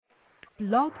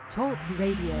Blog Talk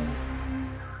Radio.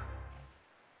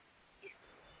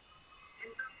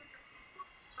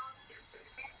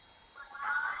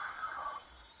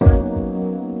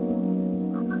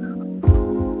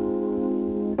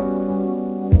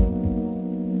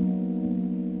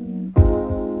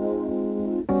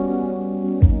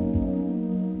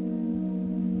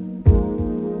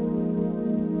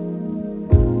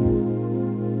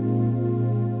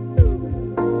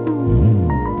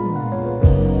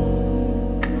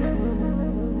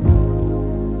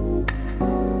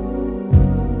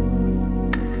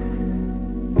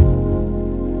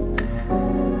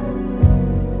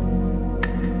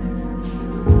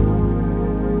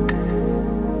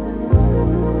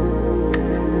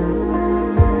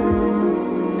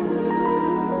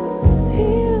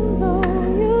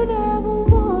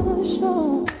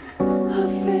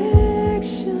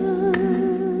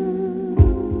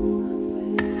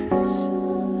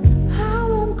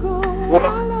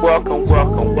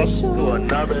 Welcome to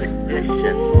another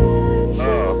edition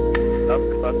of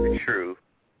Nothing But the Truth.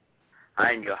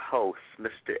 I'm your host,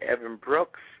 Mr. Evan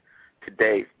Brooks.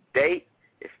 Today's date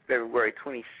is February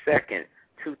 22nd,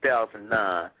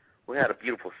 2009. We had a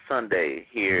beautiful Sunday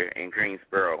here in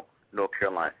Greensboro, North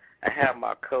Carolina. I have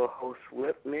my co-host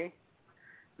with me,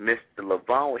 Mr.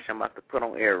 Levon, which I'm about to put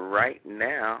on air right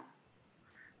now.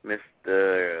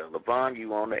 Mr. Levon,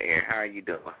 you on the air. How are you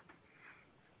doing?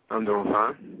 I'm doing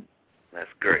fine. That's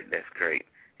great.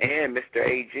 And Mr.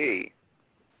 AG,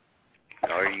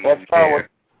 are you What's there? up?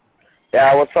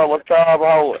 What's up?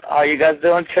 How you guys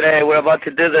doing today? We're about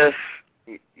to do this.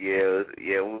 Yeah,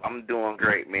 I'm doing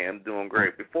great, man. I'm doing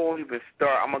great. Before we even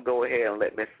start, I'm going to go ahead and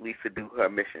let Miss Lisa do her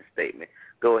mission statement.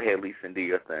 Go ahead, Lisa, and do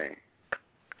your thing.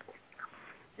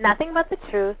 Nothing But the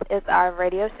Truth is our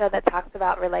radio show that talks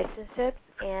about relationships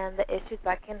and the issues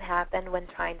that can happen when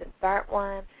trying to start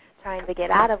one, trying to get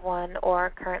out of one,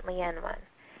 or currently in one.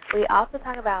 We also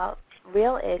talk about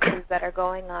real issues that are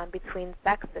going on between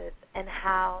sexes and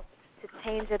how to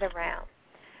change it around.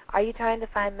 Are you trying to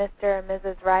find Mr. or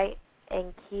Mrs. Right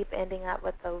and keep ending up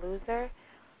with the loser?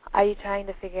 Are you trying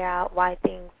to figure out why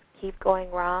things keep going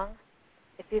wrong?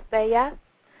 If you say yes,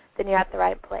 then you're at the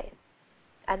right place.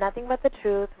 At Nothing But the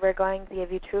Truth, we're going to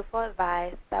give you truthful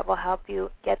advice that will help you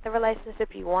get the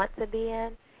relationship you want to be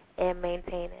in and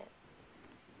maintain it.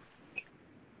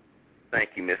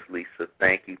 Thank you, Miss Lisa.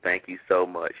 Thank you so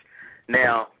much.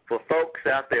 Now, for folks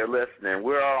out there listening,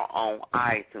 we're all on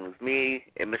iTunes. Me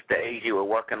and Mr. AG were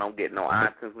working on getting on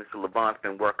iTunes. Mr. Levon's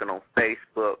been working on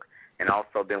Facebook and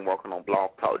also been working on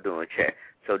Blog Talk doing chat.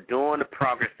 So during the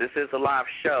progress, this is a live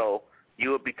show, you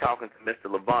will be talking to Mr.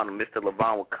 Levon, and Mr.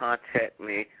 Levon will contact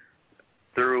me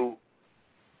through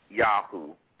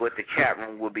Yahoo, but the chat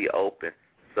room will be open.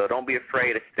 So don't be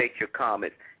afraid to state your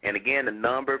comments. And again, the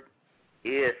number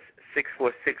is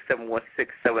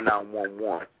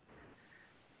 646-716-7911.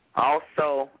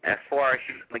 Also, as far as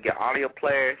you can get audio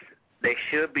players, they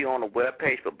should be on the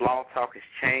webpage, but Blog Talk has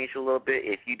changed a little bit.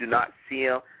 If you do not see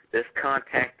them, just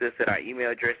contact us at our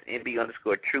email address,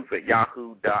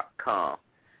 nb_truth@yahoo.com.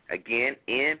 Again,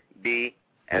 nb,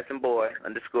 as in boy,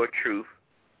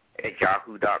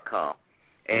 _truth@yahoo.com.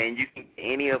 And you can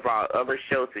any of our other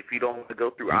shows, if you don't want to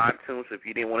go through iTunes, if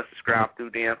you didn't want to subscribe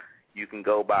through them, you can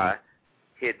go by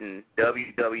hitting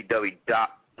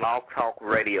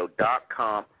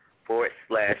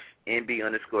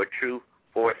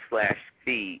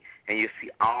www.blogtalkradio.com/nb_truth/feed, and you'll see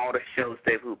all the shows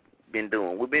that we've been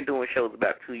doing. We've been doing shows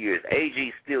about 2 years.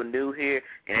 AG's still new here,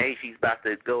 and AG's about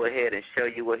to go ahead and show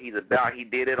you what he's about. He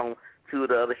did it on 2 of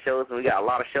the other shows, and we got a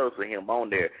lot of shows with him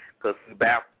on there because we're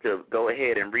about to go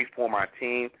ahead and reform our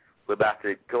team. We're about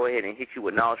to go ahead and hit you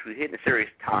with knowledge. We're hitting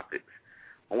serious topics.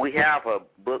 When we have a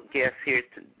book guest here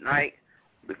tonight,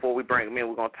 before we bring him in,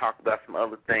 we're going to talk about some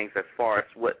other things as far as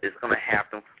what is going to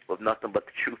happen with Nothing But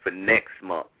the Truth for next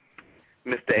month.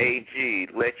 Mr. AG,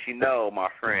 let you know, my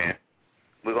friend,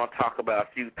 we're going to talk about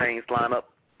a few things line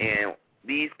up, and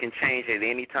these can change at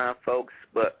any time, folks,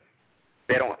 but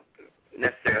they don't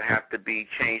necessarily have to be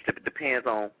changed. It depends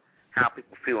on how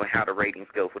people feel and how the ratings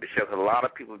go for the show, because a lot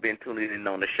of people have been tuning in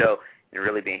on the show and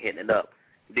really been hitting it up.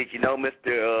 Did you know,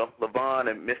 Mr. Levon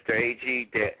and Mr. AG,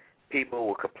 that people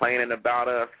were complaining about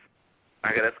us?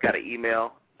 I just got an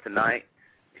email tonight.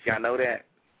 Did y'all know that?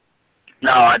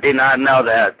 No, I did not know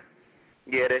that.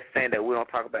 Yeah, they're saying that we don't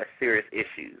talk about serious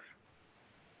issues.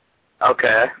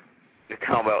 Okay. They're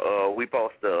talking about we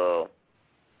supposed to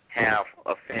have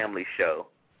a family show.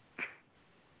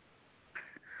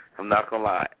 I'm not going to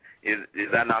lie. Is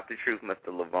that not the truth, Mr.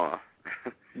 Levon?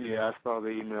 Yeah, I saw the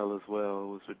email as well. It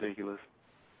was ridiculous.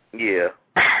 Yeah.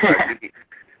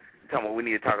 We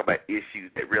need to talk about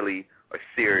issues that really or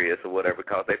serious or whatever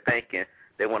because they're thinking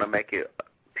they want to make it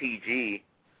PG.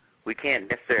 We can't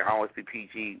necessarily always be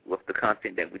PG with the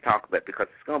content that we talk about because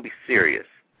it's going to be serious.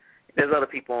 There's other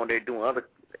people on there doing other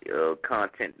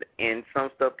content, and some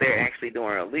stuff they're actually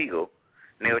doing illegal,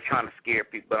 and they were trying to scare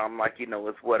people. But I'm like,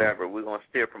 it's whatever. We're going to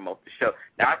still promote the show.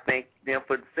 Now, I thank them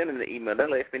for sending the email. That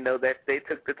lets me know that they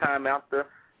took the time out to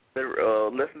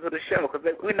listen to the show because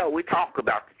we know we talk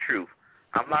about the truth.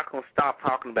 I'm not going to stop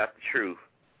talking about the truth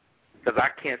because I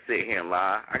can't sit here and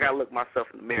lie. I got to look myself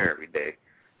in the mirror every day.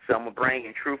 So I'm going to bring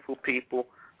in truthful people.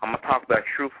 I'm going to talk about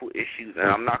truthful issues, and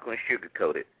I'm not going to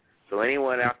sugarcoat it. So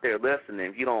anyone out there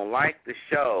listening, if you don't like the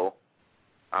show,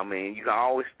 you can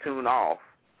always tune off.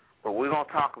 But we're going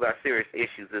to talk about serious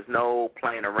issues. There's no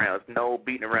playing around. There's no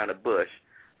beating around the bush.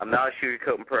 I'm not a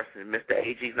sugarcoating person. Mr.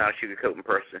 AG's not a sugarcoating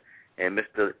person. And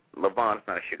Mr. Levon's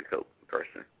not a sugarcoating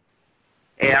person.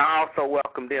 And I also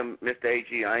welcome them, Mr.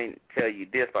 AG. I didn't tell you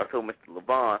this, but I told Mr.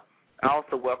 Levon. I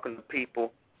also welcome the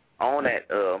people on that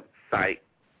site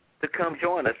to come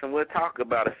join us, and we'll talk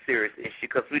about a serious issue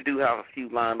because we do have a few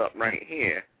lined up right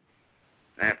here.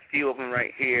 And a few of them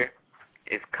right here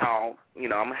is called, I'm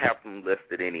going to have them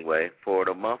listed anyway, for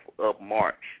the month of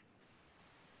March.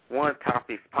 One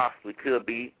topic possibly could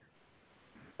be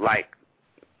like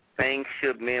things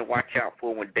should men watch out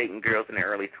for when dating girls in their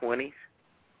early 20s,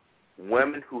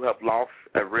 women who have lost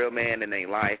a real man in their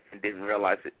life and didn't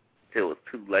realize it until it was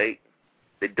too late,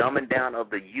 the dumbing down of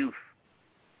the youth.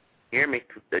 Hear me,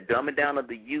 the dumbing down of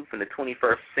the youth in the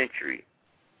 21st century.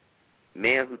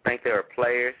 Men who think they are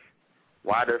players.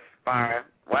 Why does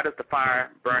the fire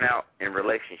burn out in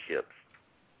relationships?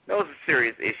 Those are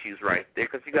serious issues right there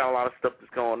because you got a lot of stuff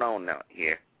that's going on out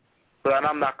here. But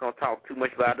I'm not going to talk too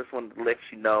much about it. I just wanted to let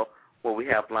you know what we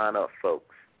have lined up,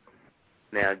 folks.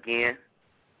 Now, again,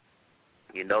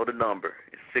 you know the number.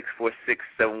 It's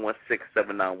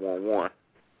 646-716-7911.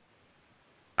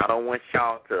 I don't want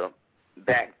y'all to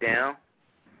back down.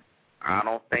 I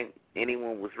don't think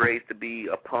anyone was raised to be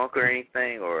a punk or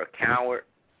anything or a coward.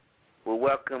 We'll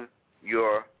welcome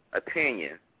your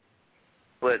opinion,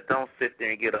 but don't sit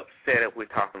there and get upset if we're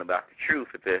talking about the truth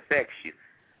if it affects you.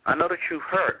 I know the truth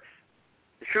hurts.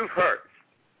 The truth hurts.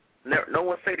 No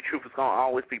one say the truth is going to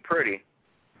always be pretty.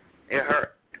 It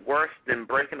hurts worse than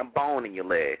breaking a bone in your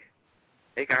leg.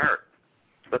 It can hurt.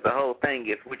 But the whole thing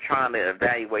is we're trying to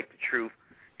evaluate the truth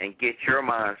and get your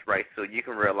minds right so you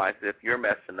can realize if you're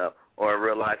messing up or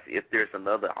realize if there's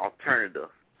another alternative.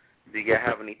 Do you guys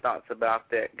have any thoughts about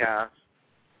that, guys?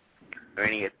 Or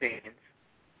any opinions?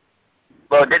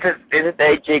 Well, this is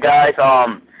AG, guys.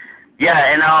 I'm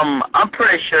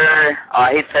pretty sure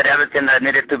he said everything that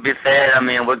needed to be said.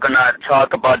 We're gonna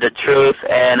talk about the truth,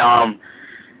 and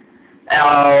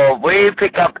we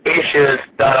pick up issues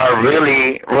that are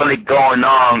really, really going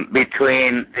on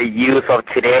between the youth of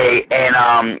today, and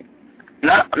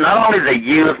not only the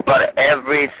youth, but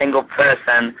every single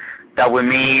person that we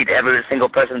meet, every single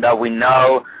person that we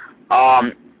know.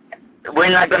 We're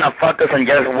not gonna focus on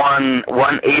just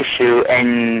one issue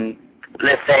and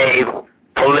let's say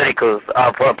politics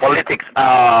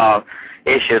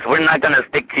issues. We're not gonna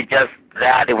stick to just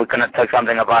that. If we're gonna talk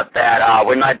something about that,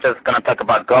 we're not just gonna talk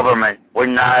about government. We're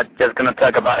not just gonna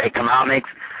talk about economics.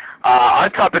 Our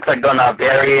topics are gonna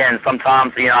vary, and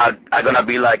sometimes are gonna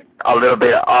be like a little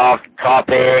bit off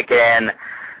topic, and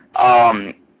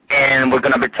we're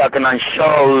gonna be talking on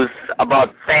shows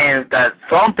about things that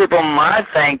some people might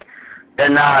think they're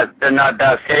not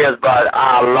that serious, but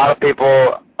a lot of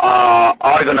people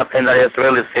are gonna think that it's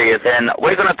really serious, and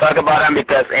we're gonna talk about them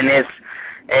because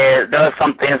there are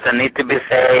some things that need to be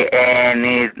said and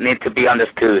need to be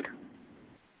understood.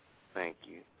 Thank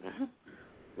you.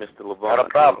 Mr. LeVon, not a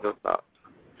problem.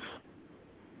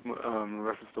 In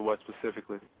reference to what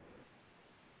specifically?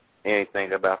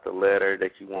 Anything about the letter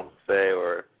that you want to say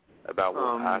or about what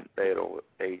I said or what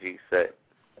AG said?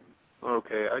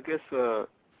 Okay, I guess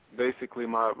basically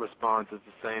my response is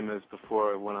the same as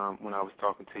before when I was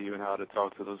talking to you and how to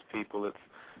talk to those people. It's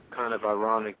kind of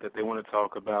ironic that they want to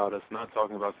talk about us not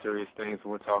talking about serious things,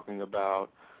 and we're talking about,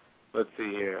 let's see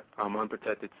here,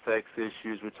 unprotected sex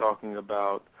issues. We're talking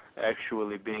about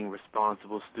actually being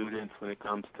responsible students when it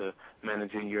comes to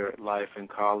managing your life in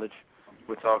college.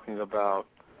 We're talking about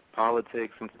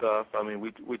politics and stuff.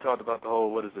 We talked about the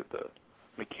whole, the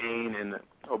McCain and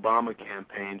Obama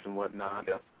campaigns and whatnot.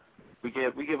 Yeah. We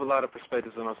give a lot of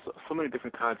perspectives on so many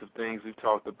different kinds of things. We've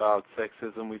talked about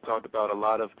sexism. We've talked about a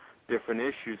lot of different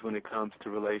issues when it comes to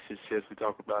relationships. We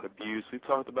talked about abuse. We've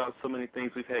talked about so many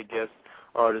things. We've had guest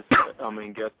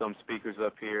speakers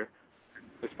up here,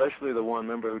 especially the one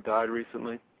member who died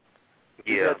recently.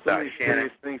 Yeah, We've got so many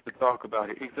serious things to talk about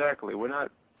here. Exactly. We're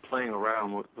not playing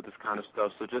around with this kind of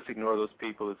stuff. So just ignore those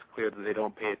people. It's clear that they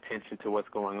don't pay attention to what's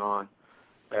going on.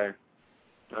 Okay?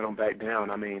 I don't back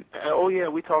down. I mean, oh yeah,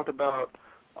 we talked about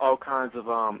all kinds of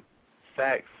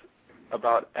facts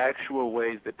about actual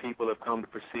ways that people have come to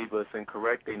perceive us and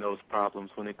correcting those problems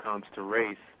when it comes to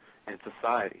race and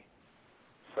society.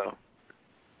 So.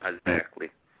 Exactly.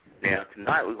 Now,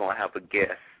 tonight we're going to have a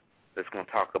guest that's going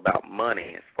to talk about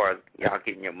money as far as y'all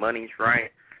getting your monies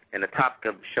right. And the topic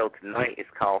of the show tonight is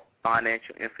called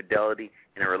Financial Infidelity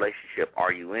in a Relationship.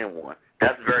 Are you in one?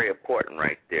 That's very important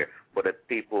right there for the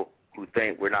people who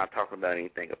think we're not talking about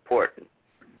anything important.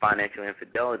 Financial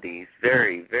infidelity is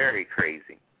very, very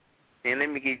crazy. And let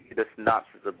me give you the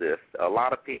synopsis of this. A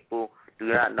lot of people do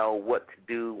not know what to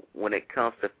do when it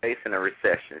comes to facing a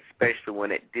recession, especially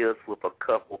when it deals with a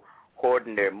couple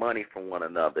hoarding their money from one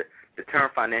another. The term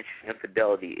financial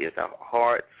infidelity is a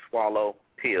hard swallow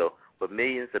pill with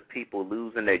millions of people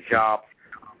losing their jobs.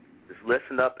 Just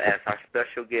listen up as our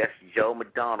special guest, Joe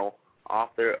McDonald,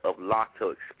 author of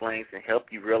Lotto, explains and help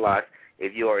you realize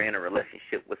if you are in a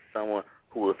relationship with someone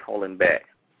who is holding back.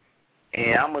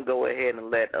 And I'm going to go ahead and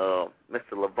let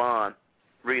Mr. Levon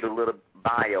read a little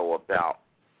bio about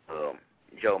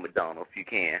Joe McDonald, if you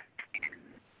can.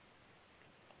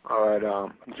 All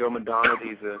right, Joe McDonald,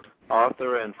 he's an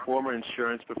author and former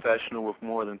insurance professional with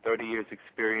more than 30 years'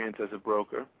 experience as a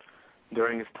broker.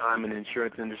 During his time in the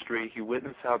insurance industry, he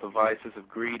witnessed how the vices of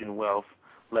greed and wealth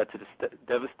led to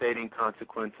devastating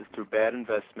consequences through bad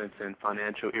investments and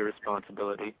financial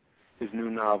irresponsibility. His new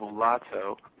novel,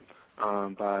 Lotto,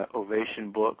 by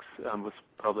Ovation Books, was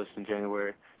published in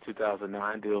January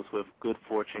 2009, deals with good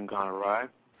fortune gone awry.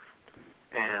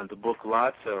 And the book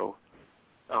Lotto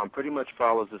pretty much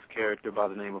follows this character by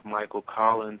the name of Michael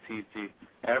Collins. He's the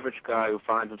average guy who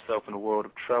finds himself in a world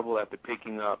of trouble after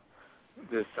picking up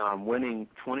this winning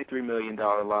 $23 million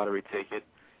lottery ticket,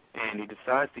 and he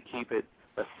decides to keep it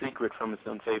a secret from his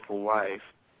unfaithful wife,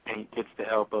 and he gets the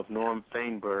help of Norm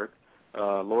Feinberg,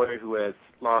 a lawyer who has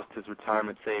lost his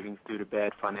retirement savings due to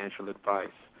bad financial advice.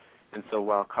 And so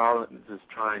while Collins is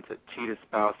trying to cheat his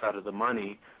spouse out of the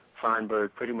money,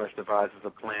 Feinberg pretty much devises a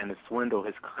plan to swindle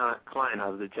his client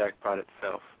out of the jackpot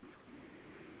itself.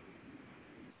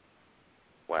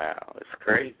 Wow, it's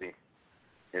crazy.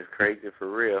 It's crazy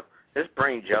for real. Let's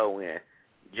bring Joe in.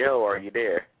 Joe, are you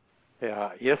there?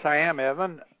 Yeah, yes, I am,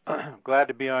 Evan. Glad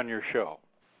to be on your show.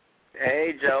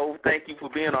 Hey, Joe, thank you for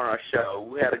being on our show.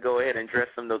 We had to go ahead and address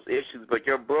some of those issues, but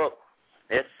your book,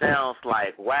 it sounds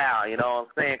like, wow, you know what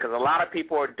I'm saying? Because a lot of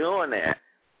people are doing that.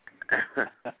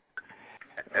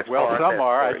 Well, some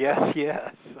are, I guess,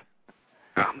 yes.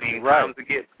 I mean, right. Times to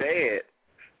get bad.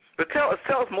 But tell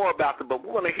us more about the book.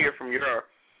 We want to hear from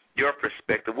your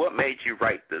perspective. What made you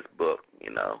write this book,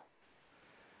 you know?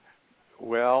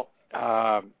 Well,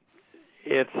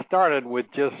 it started with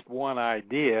just one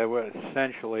idea.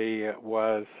 Essentially, it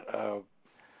was,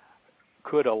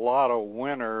 could a Lotto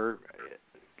winner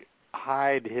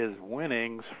hide his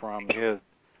winnings from his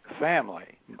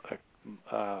family,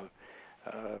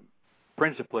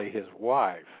 principally his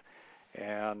wife?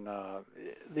 And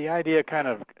the idea kind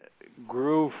of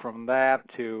grew from that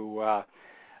to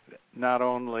not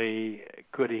only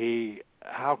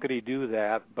how could he do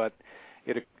that, but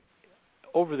it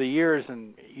over the years,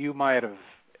 and you might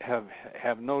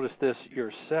have noticed this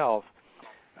yourself,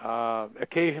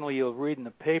 occasionally you'll read in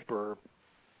the paper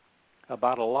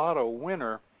about a Lotto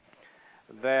winner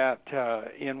that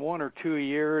in 1 or 2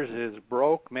 years is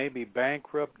broke, maybe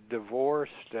bankrupt,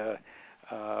 divorced,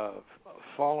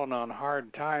 fallen on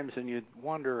hard times, and you'd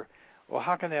wonder, well,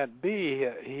 how can that be?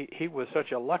 He was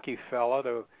such a lucky fellow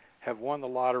to have won the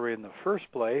lottery in the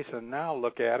first place, and now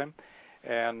look at him.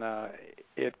 And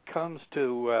it comes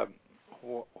to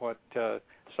what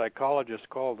psychologists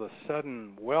call the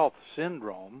sudden wealth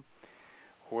syndrome,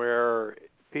 where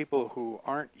people who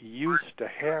aren't used to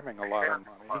having a lot of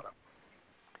money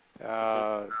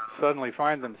suddenly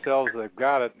find themselves, they've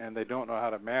got it, and they don't know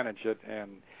how to manage it,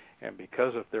 and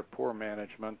because of their poor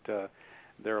management,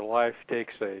 their life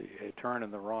takes a turn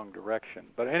in the wrong direction.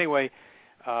 But anyway,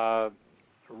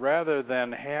 rather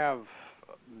than have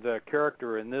the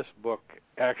character in this book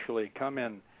actually come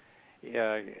in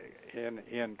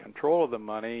control of the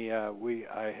money,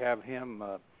 I have him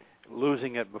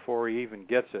losing it before he even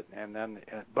gets it, and then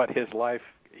but his life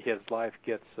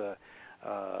gets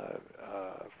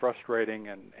frustrating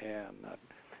and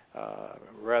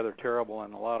rather terrible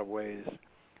in a lot of ways,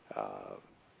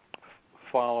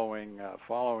 following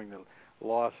the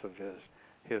loss of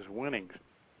his winnings.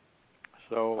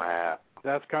 So wow.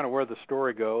 That's kind of where the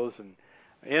story goes, and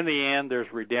in the end, there's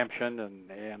redemption,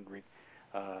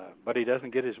 but he doesn't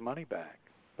get his money back.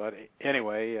 But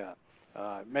anyway, it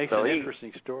makes an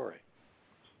interesting story.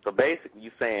 So basically,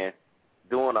 you're saying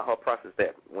during the whole process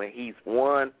that when he's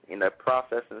won in the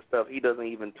process and stuff, he doesn't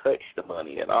even touch the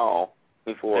money at all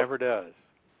before. Never does.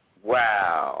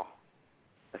 Wow.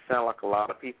 It sounds like a lot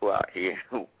of people out here.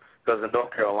 Because in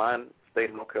North Carolina,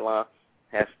 state of North Carolina,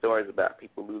 has stories about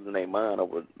people losing their mind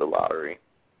over the lottery.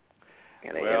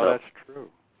 And they that's true.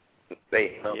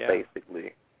 They end up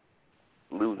basically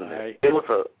losing it. It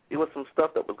was some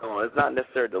stuff that was going on. It's not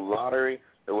necessarily the lottery.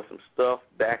 There was some stuff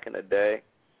back in the day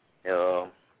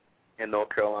in North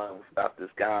Carolina about this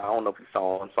guy. I don't know if you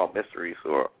saw Unsolved Mysteries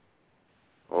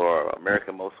or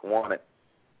American Most Wanted.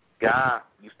 Guy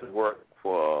used to work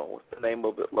for, what's the name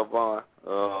of it, Lavon?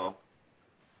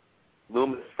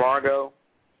 Loomis Fargo.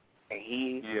 And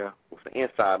he was the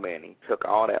inside man. He took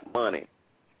all that money.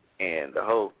 And the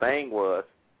whole thing was,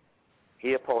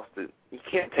 you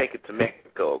can't take it to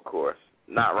Mexico, of course.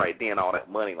 Not right then, all that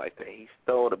money like that. He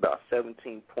stole about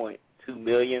 $17.2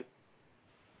 million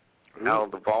out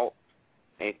of the vault,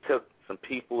 and it took some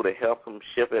people to help him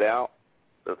ship it out.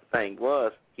 The thing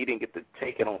was, he didn't get to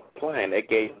take it on the plane. They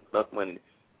gave him enough money to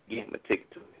get him a ticket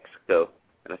to Mexico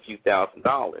and a few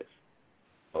 $1,000s.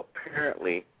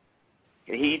 Apparently,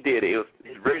 he did it. It was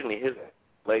originally his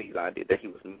lady's idea that he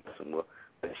was messing with,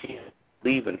 but she's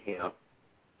leaving him.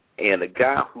 And the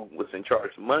guy who was in charge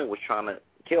of the money was trying to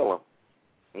kill him.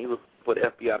 And he was for the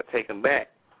FBI to take him back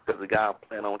because the guy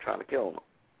planned on trying to kill him.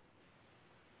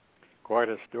 Quite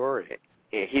a story.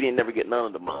 And he didn't never get none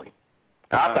of the money.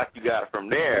 I thought you got it from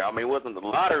there. I mean, it wasn't the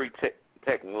lottery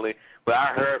technically, but I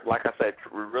heard, like I said,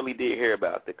 we really did hear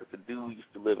about that because the dude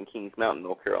used to live in Kings Mountain,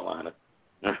 North Carolina.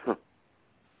 You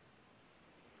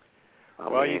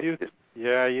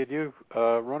do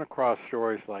run across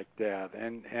stories like that,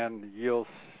 and you'll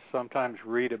sometimes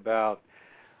read about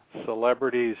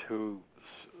celebrities who,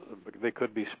 they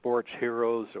could be sports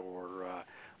heroes or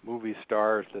movie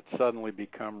stars that suddenly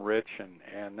become rich,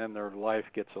 and then their life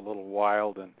gets a little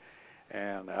wild and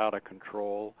out of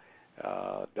control.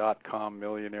 .com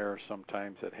millionaires,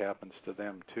 sometimes it happens to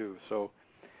them too. So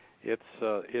it's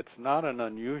not an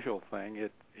unusual thing.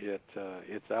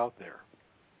 It's out there.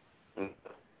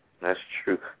 That's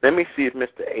true. Let me see if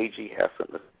Mr. A.G. has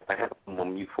something. I have him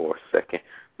on mute for a second.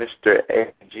 Mr.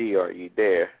 A.G., are you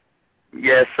there?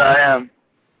 Yes, I am.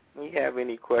 Do you have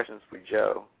any questions for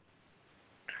Joe?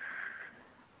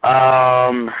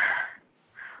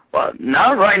 Well,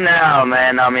 not right now,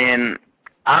 man. I mean,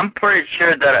 I'm pretty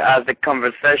sure that as the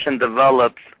conversation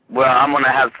develops, well, I'm going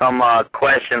to have some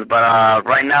questions, but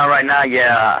right now,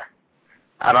 yeah,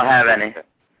 I don't have any.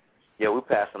 Yeah, we're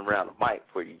passing around the mic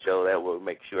for you, Joe. That will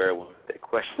make sure everyone has their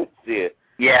questions in.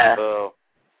 Yeah.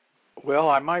 Well,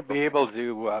 I might be able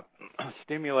to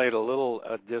stimulate a little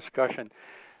discussion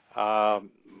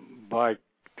by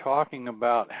talking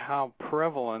about how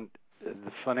prevalent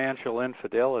the financial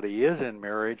infidelity is in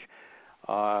marriage.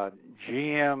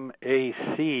 GMAC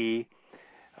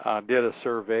did a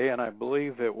survey, and I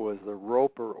believe it was the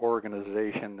Roper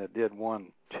organization that did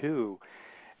one too,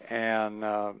 and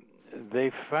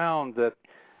they found that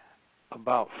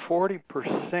about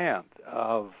 40%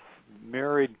 of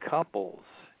married couples,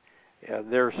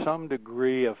 there's some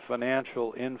degree of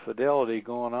financial infidelity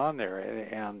going on there,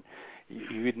 and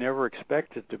you'd never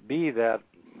expect it to be that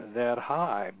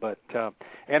high. But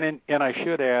and I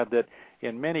should add that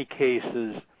in many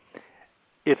cases,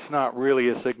 it's not really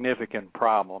a significant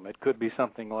problem. It could be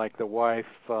something like the wife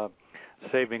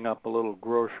saving up a little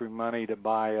grocery money to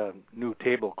buy a new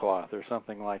tablecloth or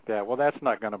something like that. Well, that's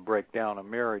not going to break down a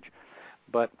marriage.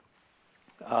 But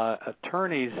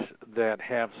attorneys that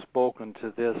have spoken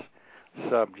to this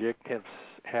subject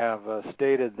have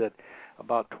stated that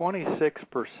about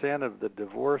 26% of the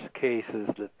divorce cases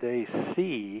that they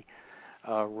see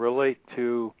relate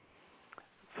to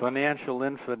financial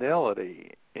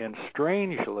infidelity. And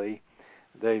strangely,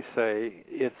 they say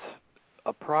it's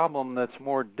a problem that's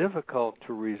more difficult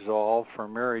to resolve for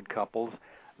married couples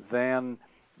than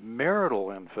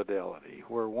marital infidelity,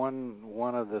 where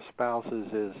one of the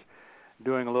spouses is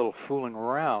doing a little fooling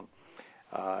around.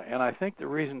 And I think the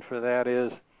reason for that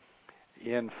is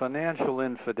in financial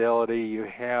infidelity, you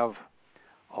have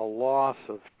a loss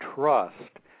of trust.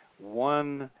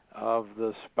 One of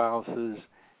the spouses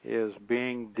is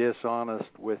being dishonest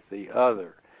with the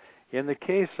other. In the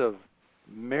case of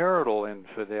marital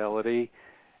infidelity,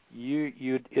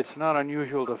 it's not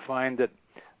unusual to find that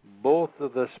both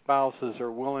of the spouses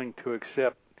are willing to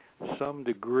accept some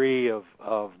degree of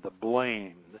the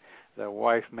blame. The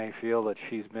wife may feel that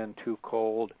she's been too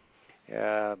cold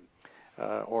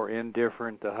or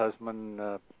indifferent. The husband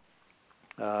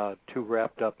too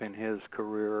wrapped up in his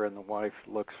career, and the wife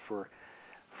looks for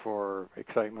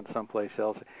excitement someplace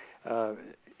else.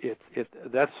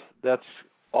 That's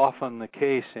often the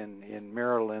case in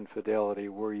marital infidelity,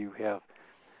 where you have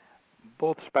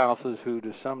both spouses who,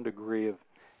 to some degree,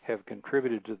 have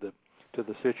contributed to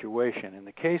the situation. In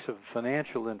the case of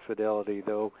financial infidelity,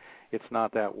 though, it's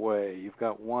not that way. You've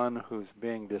got one who's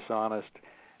being dishonest,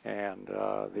 and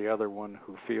the other one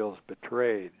who feels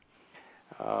betrayed,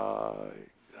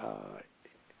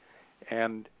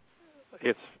 and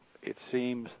it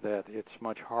seems that it's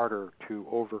much harder to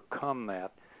overcome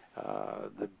that.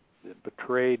 The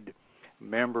betrayed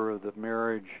member of the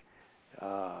marriage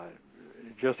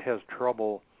just has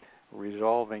trouble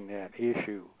resolving that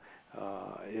issue.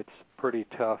 It's pretty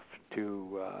tough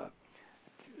to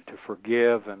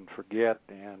forgive and forget,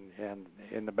 and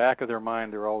in the back of their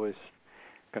mind, they're always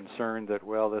concerned that,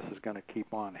 well, this is going to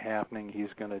keep on happening. He's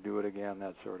going to do it again,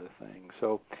 that sort of thing.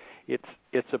 So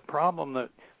it's a problem that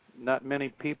not many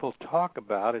people talk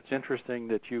about. It's interesting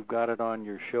that you've got it on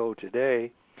your show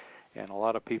today, and a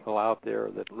lot of people out there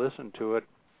that listen to it,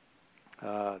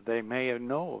 they may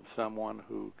know of someone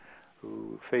who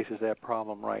faces that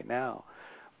problem right now.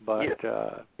 But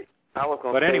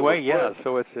but anyway,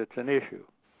 so it's an issue.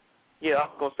 Yeah, I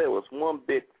was going to say it was one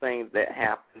big thing that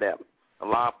happened that a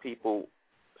lot of people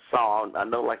saw. I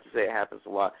know, like you said, it happens a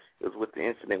lot. It was with the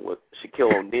incident with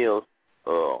Shaquille O'Neal's,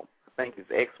 I think his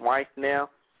ex-wife now,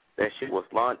 that she was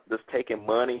just taking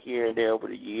money here and there over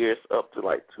the years, up to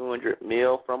like $200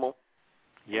 million from him.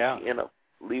 Yeah. He ended up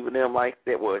leaving them like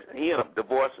that. Well, he ended up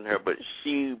divorcing her, but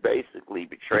she basically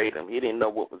betrayed him. He didn't know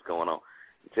what was going on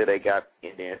until they got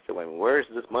in there and said, wait, where's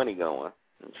this money going?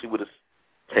 And she would have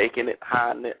taken it,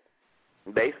 hiding it.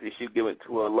 And basically, she'd give it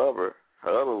to her lover,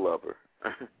 her other lover.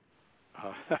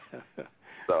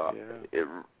 So yeah.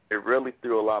 It really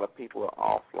threw a lot of people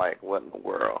off, like, what in the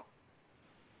world?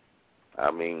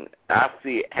 I mean, I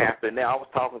see it happen now. I was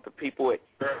talking to people at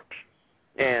church,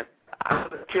 and I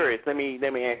was curious. Let me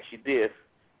ask you this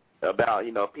about,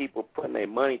 people putting their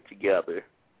money together.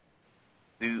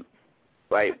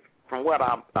 From what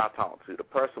I talked to, the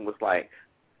person was like,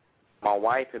 my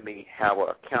wife and me have an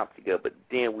account together, but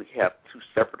then we have two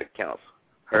separate accounts,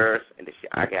 hers and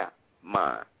I got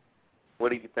mine. What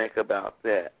do you think about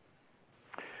that?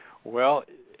 Well,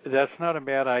 that's not a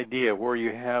bad idea, where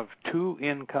you have two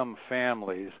income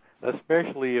families,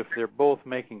 especially if they're both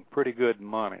making pretty good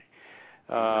money.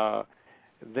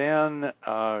 Then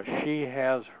she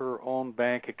has her own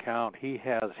bank account, he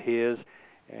has his,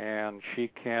 and she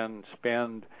can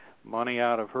spend money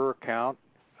out of her account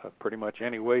pretty much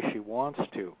any way she wants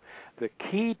to. The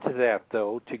key to that,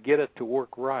 though, to get it to work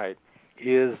right,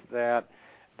 is that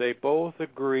they both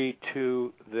agree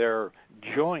to their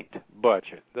joint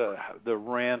budget, the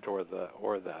rent or the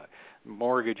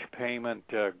mortgage payment,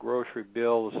 grocery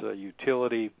bills,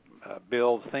 utility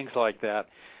bills, things like that.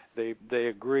 They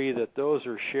agree that those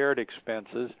are shared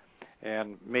expenses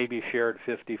and maybe shared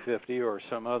 50-50 or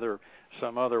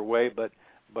some other way, but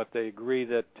they agree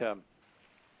that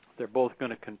they're both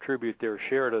going to contribute their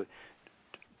share to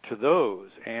those,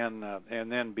 and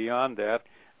then beyond that,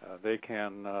 they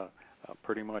can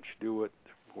pretty much do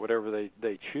whatever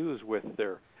they choose with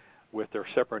their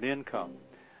separate income.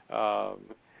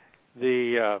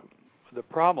 The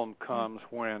problem comes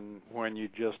when you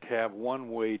just have one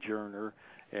wage earner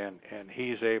and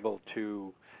he's able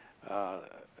to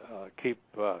keep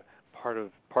part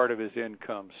of his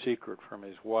income secret from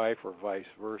his wife, or vice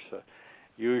versa.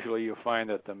 Usually you find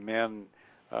that the men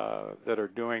that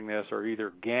are doing this are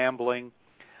either gambling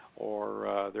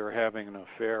or they're having an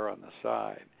affair on the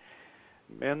side.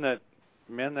 Men that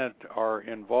are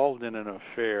involved in an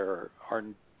affair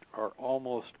are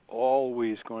almost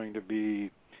always going to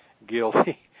be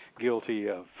guilty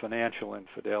of financial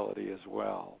infidelity as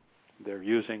well. They're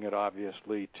using it,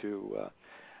 obviously, to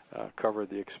cover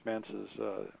the expenses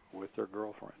with their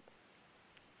girlfriend.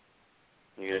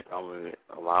 Yeah, I mean,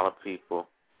 a lot of people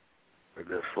are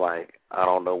just like, I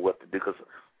don't know what to do. Because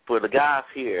for the guys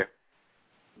here,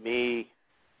 me,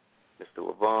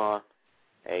 Mr. Levon,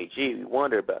 AG, we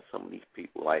wonder about some of these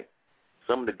people. Like,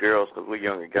 some of the girls, because we're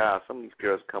younger guys, some of these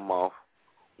girls come off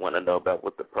want to know about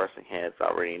what the person has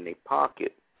already in their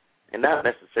pocket. And not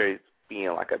necessarily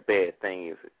being like a bad thing.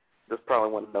 Is it? Just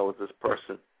probably want to know, is this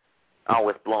person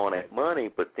always blowing that money?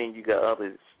 But then you got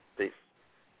others that's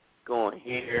going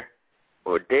here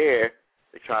or there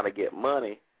to try to get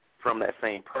money from that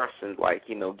same person, like,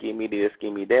 give me this,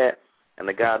 give me that, and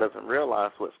the guy doesn't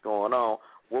realize what's going on.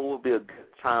 What would be a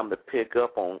good time to pick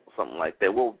up on something like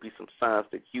that? What would be some signs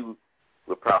that you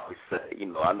would probably say?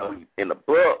 I know in the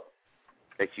book,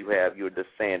 that you have. You're just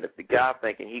saying that the guy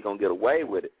thinking he gonna get away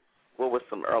with it. What were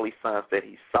some early signs that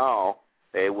he saw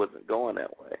that it wasn't going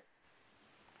that way?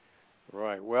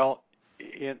 Right. Well,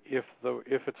 if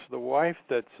it's the wife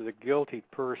that's the guilty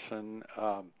person,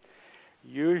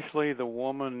 usually the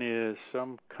woman is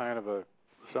some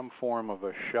form of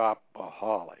a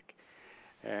shopaholic,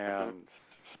 and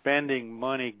spending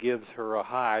money gives her a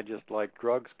high, just like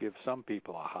drugs give some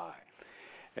people a high.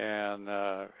 And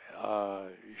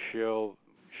she'll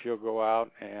go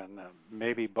out and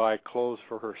maybe buy clothes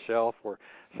for herself, or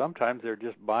sometimes they're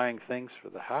just buying things for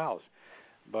the house.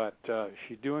 But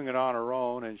she's doing it on her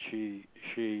own, and she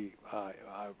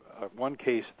one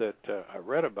case that I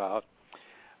read about,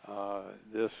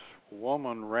 this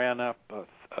woman ran up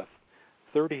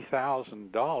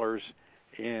 $30,000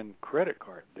 in credit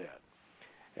card debt,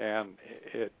 and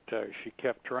she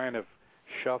kept trying to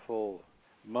shuffle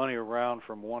money around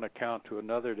from one account to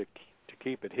another to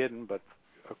keep it hidden, but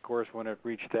of course when it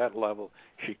reached that level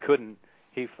she couldn't.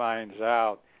 He finds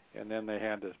out, and then they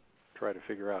had to try to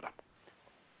figure out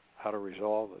how to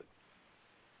resolve it.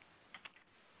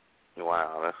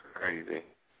 Wow, that's crazy.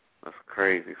 That's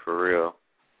crazy for real.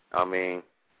 I mean,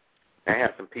 I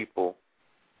have some people,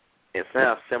 it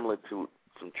sounds similar to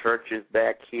some churches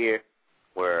back here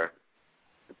where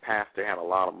the pastor had a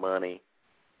lot of money,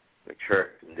 the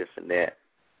church and this and that,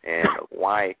 and a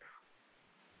wife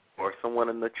or someone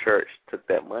in the church took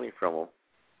that money from him.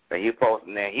 And he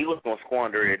was going to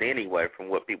squander it anyway from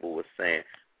what people were saying,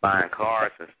 buying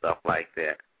cars and stuff like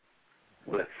that.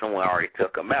 But someone already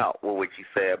took him out. What would you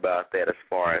say about that as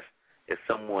far as if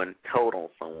someone told on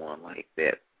someone like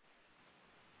that?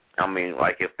 I mean,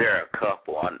 like if they're a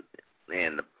couple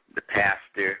and the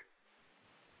pastor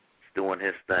is doing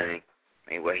his thing,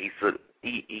 and what he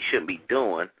shouldn't be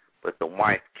doing, but the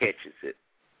wife catches it.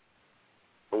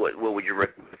 What would you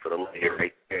recommend for the lady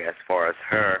right there as far as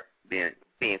her being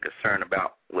concerned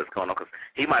about what's going on? Because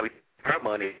he might be her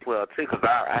money as well, too, because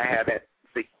I had that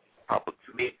happen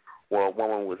to me where a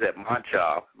woman was at my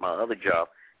other job,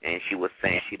 and she was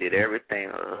saying she did everything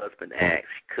her husband asked.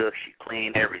 She cooked, she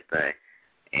cleaned, everything.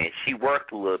 And she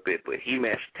worked a little bit, but he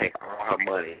managed to take all her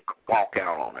money and walk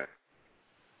out on her.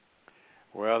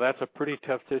 Well, that's a pretty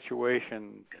tough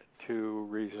situation to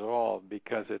resolve,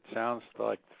 because it sounds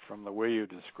like, from the way you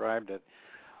described it,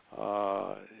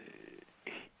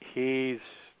 he's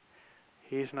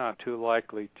not too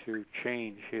likely to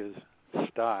change his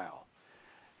style,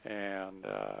 and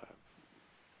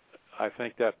I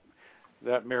think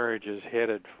that marriage is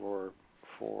headed for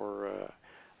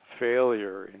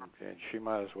failure, and she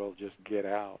might as well just get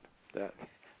out. That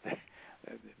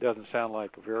doesn't sound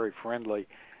like a very friendly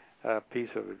piece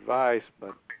of advice,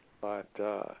 but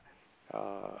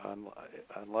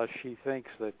unless she thinks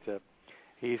that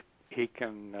he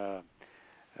can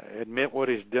admit what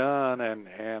he's done,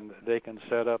 and they can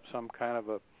set up some kind of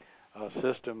a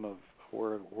system of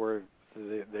where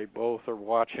they both are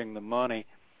watching the money,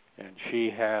 and she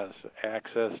has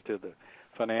access to the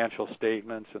financial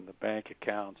statements and the bank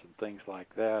accounts and things like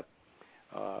that,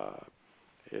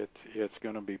 it's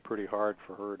going to be pretty hard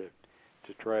for her to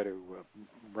try to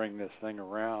bring this thing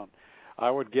around.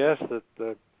 I would guess that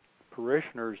the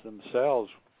parishioners themselves,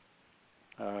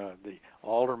 the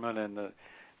aldermen and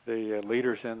the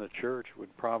leaders in the church,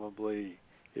 would probably,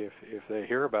 if they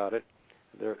hear about it,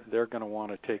 they're going to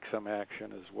want to take some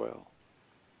action as well.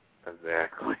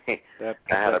 Exactly. I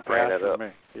had to bring that up.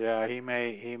 Yeah, he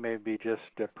may be just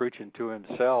preaching to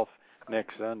himself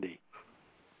next Sunday.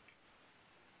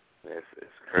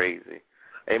 It's crazy.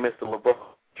 Hey, Mr. LeBron,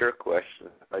 your question.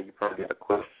 You probably got a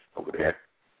question over there.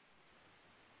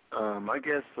 I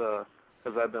guess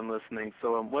as I've been listening,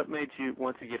 so what made you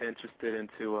want to get interested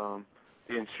into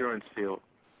the insurance field?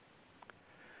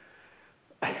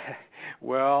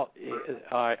 Well,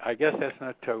 I guess that's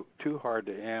not too hard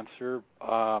to answer.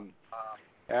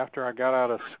 After I got out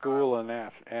of school and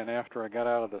after I got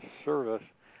out of the service,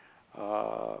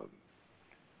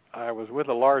 I was with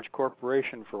a large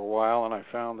corporation for a while, and I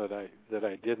found that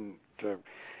I didn't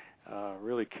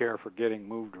really care for getting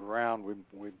moved around.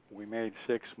 We made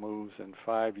 6 moves in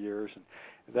 5 years, and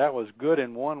that was good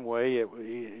in one way.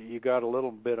 You got a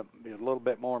little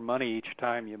bit more money each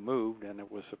time you moved, and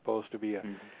it was supposed to be a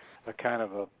kind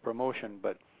of a promotion.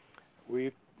 But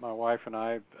my wife and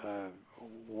I,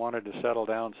 wanted to settle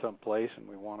down someplace, and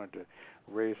we wanted to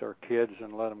raise our kids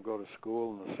and let them go to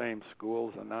school in the same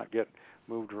schools and not get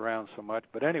moved around so much.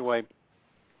 But anyway,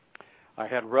 I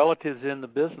had relatives in the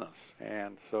business,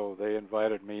 and so they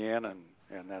invited me in, and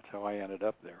that's how I ended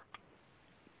up there.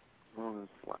 Well,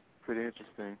 that's pretty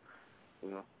interesting.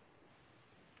 Let's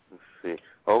see.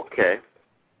 Okay.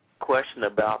 Question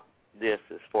about this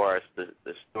as far as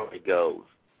the story goes.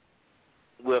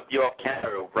 With your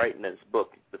character of writing this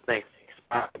book, the things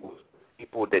that inspired was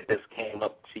people that just came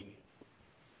up to you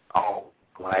all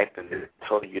life and they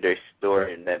told you their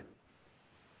story, and that,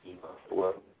 you know,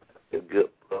 was a good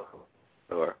book,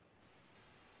 or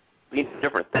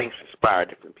different things inspire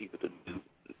different people to do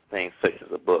things such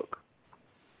as a book.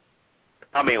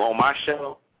 I mean, on my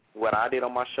show, what I did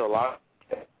on my show, a lot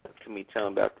to me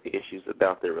telling about the issues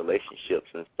about their relationships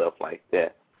and stuff like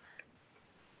that,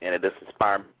 and it just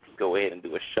inspired me to go ahead and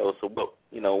do a show. So, what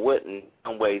in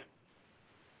some ways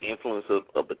the influence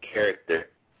of the character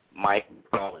Mike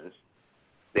Collins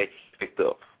that you picked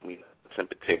up, in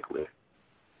particular?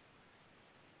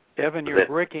 Evan, you're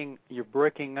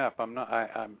breaking up. I'm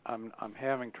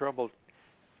having trouble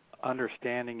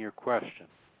understanding your question.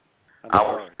 I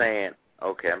was saying,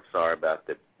 okay, I'm sorry about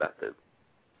the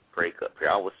breakup here.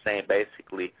 I was saying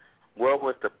basically, what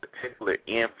was the particular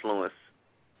influence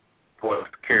for the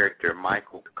character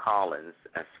Michael Collins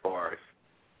as far as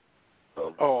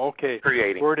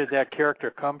creating? Where did that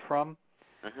character come from?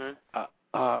 Mm-hmm.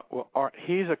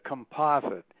 He's a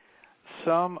composite.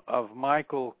 Some of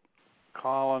Michael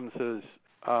Collins's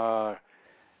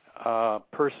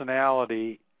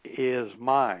personality is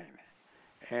mine,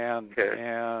 and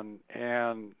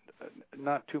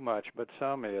not too much, but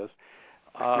some is.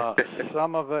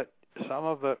 Some of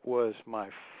it was my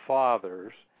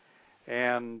father's,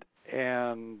 and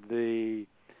the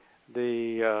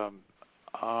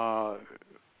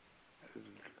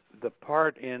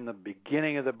part in the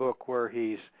beginning of the book where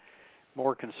he's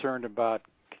more concerned about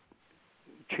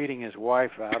cheating his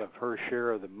wife out of her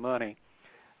share of the money,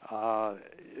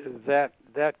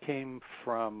 that came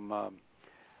from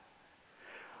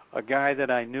a guy that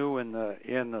I knew in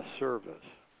the service.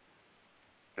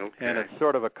 Okay. And it's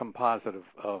sort of a composite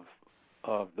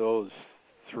of those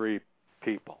three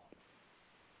people.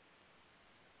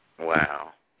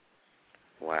 Wow,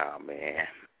 man.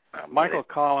 Michael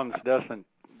Collins doesn't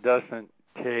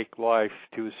take life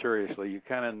too seriously. You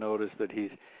kind of notice that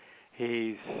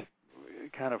he's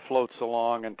kind of floats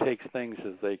along and takes things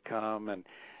as they come, and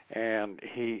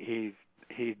he's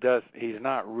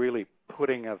not really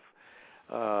putting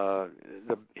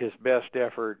his best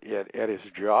effort at his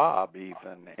job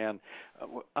even, and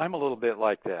I'm a little bit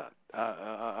like that.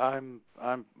 I'm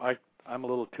a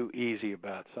little too easy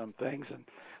about some things, and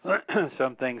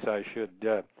some things I should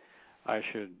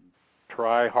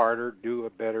try harder, do a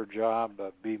better job,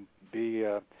 be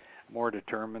more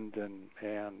determined,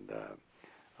 and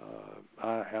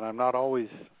I'm not always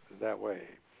that way.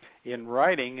 In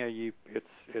writing, you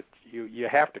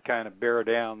have to kind of bear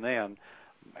down then.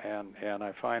 And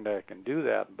I find I can do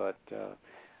that, but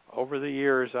over the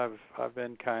years I've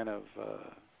been kind of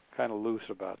loose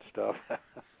about stuff.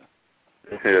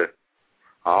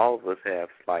 All of us have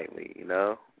slightly,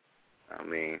 I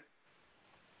mean,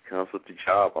 comes with the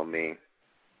job. I mean,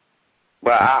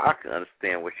 but I can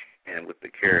understand what you're saying with the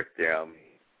character. I mean,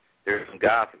 there's a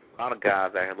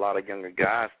lot of younger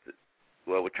guys that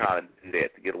were trying to do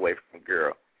that to get away from a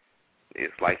girl.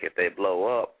 It's like if they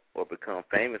blow up or become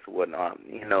famous or whatnot, I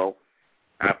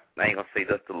ain't gonna say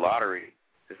that's the lottery.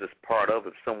 It's just part of it.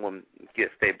 If someone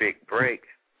gets their big break,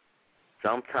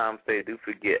 sometimes they do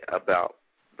forget about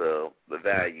the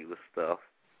value of stuff.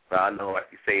 But I know,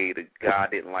 like you say, the guy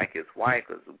didn't like his wife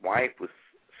because his wife was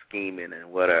scheming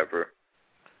and whatever.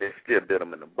 They still bit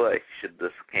him in the butt. He should have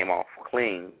just came off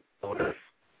clean or just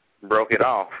broke it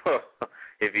off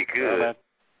if he could. Yeah,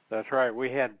 that's right. We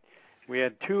had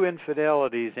two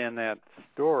infidelities in that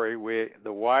story.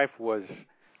 The wife was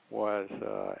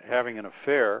having an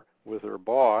affair with her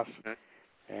boss,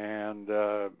 mm-hmm. and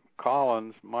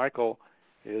Michael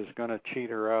is going to cheat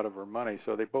her out of her money.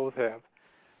 So they're both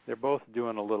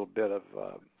doing a little bit of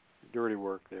dirty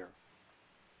work there.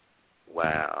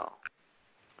 Wow.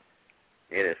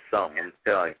 It is something, I'm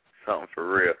telling you, something for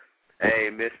real. Hey,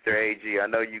 Mr. AG, I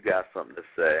know you got something to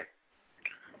say.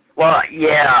 Well,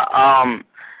 yeah,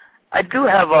 I do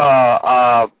have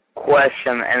a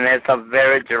question, and it's a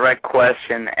very direct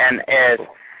question, and it's,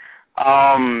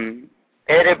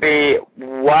 it'd be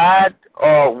what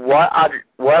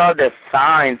are the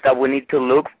signs that we need to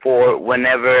look for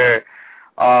whenever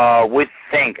we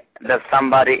think that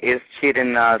somebody is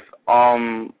cheating us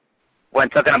when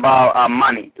talking about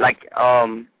money, like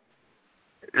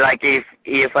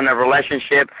if in a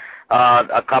relationship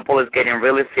a couple is getting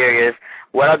really serious,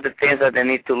 what are the things that they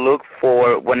need to look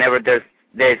for whenever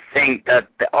they think that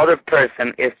the other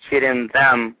person is cheating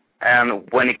them, and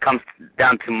when it comes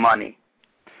down to money?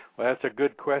 Well, that's a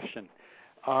good question.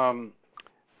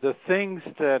 The things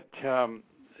that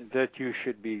you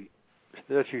should be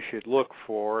that you should look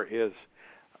for is,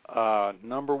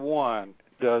 number one,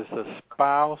 does the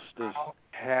spouse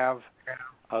have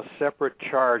a separate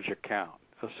charge account,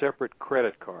 a separate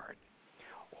credit card,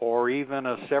 or even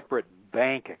a separate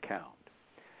bank account?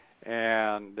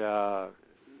 And the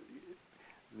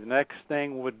next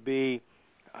thing would be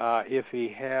if he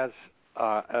has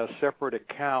a separate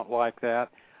account like that,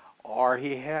 or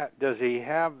does he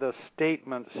have the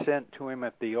statement sent to him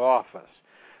at the office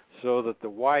so that the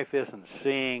wife isn't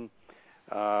seeing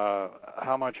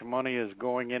how much money is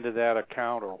going into that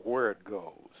account or where it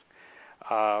goes?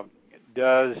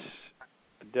 Does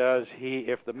he,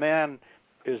 if the man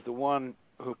is the one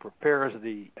who prepares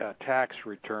the tax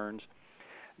returns,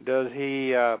 does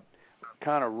he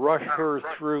kind of rush her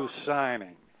through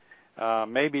signing?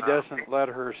 Maybe doesn't let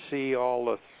her see all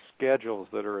the schedules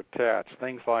that are attached,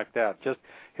 things like that. Just,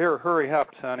 here, hurry up,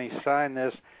 sonny, sign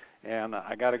this, and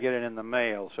I got to get it in the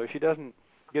mail. So she doesn't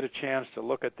get a chance to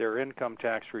look at their income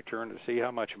tax return to see how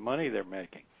much money they're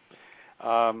making.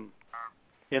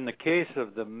 In the case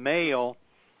of the male,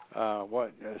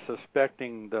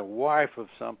 suspecting the wife of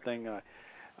something,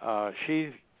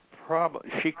 she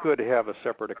could have a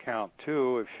separate account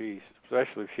too,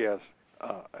 especially if she has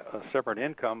a separate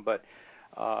income. But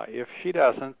if she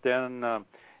doesn't, then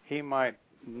he might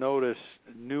notice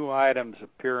new items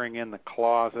appearing in the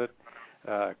closet,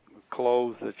 new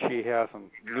clothes that she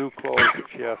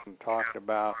hasn't talked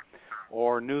about,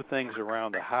 or new things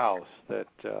around the house that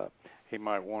he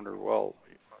might wonder, well,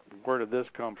 where did this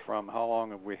come from? How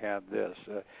long have we had this?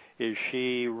 Is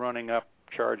she running up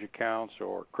charge accounts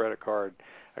or credit card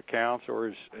accounts? Or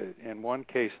is, in one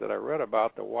case that I read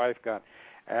about, the wife got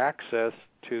access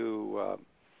to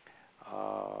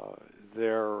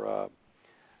their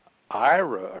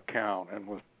IRA account and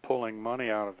was pulling money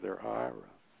out of their IRA.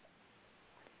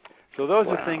 So those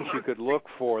are things you could look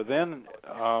for. Then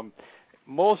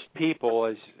most people,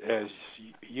 as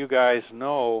you guys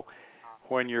know,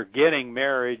 when you're getting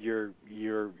married,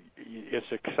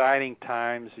 it's exciting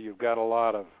times. You've got a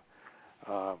lot of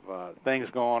things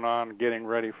going on, getting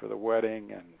ready for the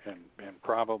wedding, and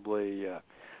probably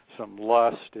some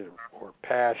lust or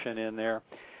passion in there.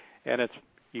 And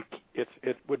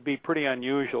it would be pretty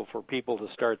unusual for people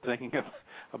to start thinking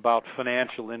about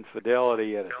financial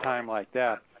infidelity at a time like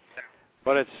that.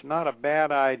 But it's not a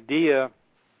bad idea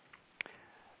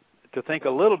to think a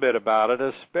little bit about it,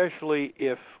 especially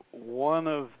if one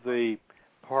of the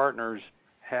partners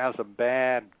has a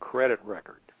bad credit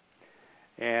record.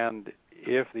 And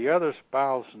if the other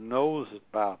spouse knows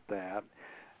about that,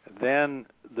 then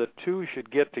the two should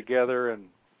get together and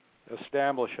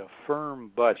establish a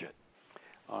firm budget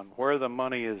on where the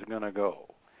money is going to go.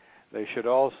 They should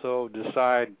also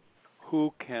decide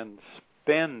who can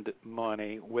spend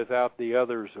money without the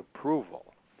other's approval.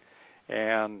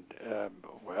 And,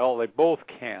 well, they both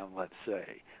can, let's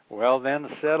say. Well, then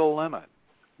set a limit.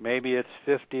 Maybe it's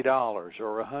 $50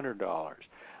 or $100.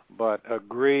 But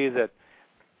agree that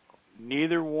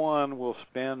neither one will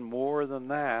spend more than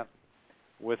that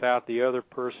without the other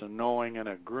person knowing and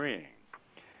agreeing.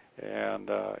 And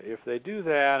if they do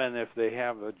that, and if they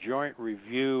have a joint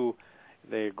review,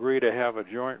 they agree to have a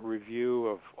joint review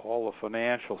of all the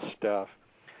financial stuff,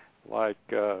 like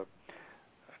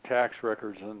tax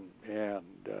records and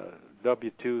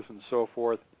W-2s and so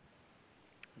forth,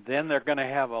 then they're going to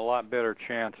have a lot better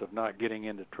chance of not getting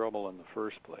into trouble in the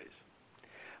first place.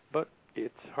 But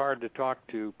it's hard to talk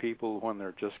to people when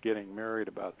they're just getting married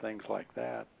about things like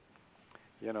that.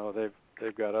 You know,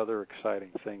 they've got other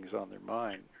exciting things on their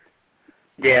mind.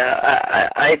 Yeah,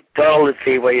 I totally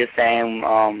see what you're saying.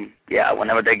 Yeah,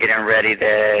 whenever they're getting ready,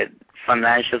 the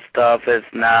financial stuff is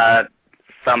not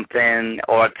something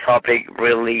or a topic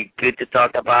really good to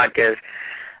talk about, because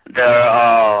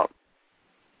there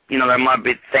there might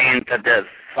be things that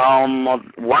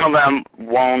one of them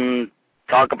won't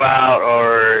talk about,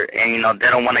 and they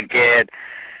don't want to get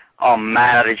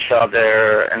mad at each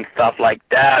other and stuff like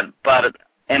that. But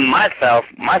in myself,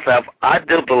 I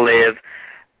do believe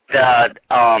that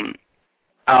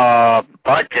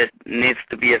budget needs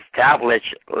to be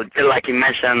established, just like you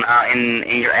mentioned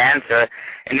in your answer.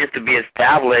 It needs to be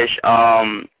established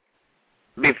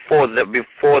before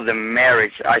the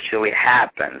marriage actually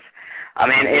happens. I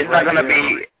mean, it's not going to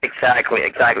be exactly,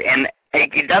 and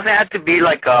it doesn't have to be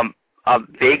like a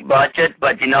big budget,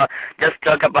 but just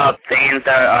talk about things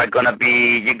that are going to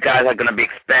be, you guys are going to be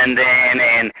expending,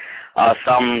 and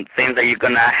some things that you're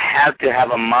going to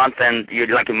have a month, and you're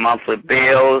like your monthly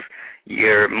bills,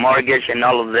 your mortgage, and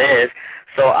all of this.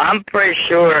 So I'm pretty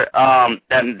sure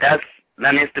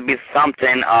that needs to be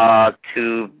something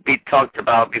to be talked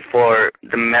about before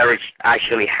the marriage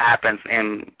actually happens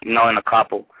in a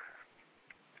couple.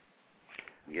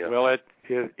 Yeah. Well,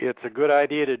 it's a good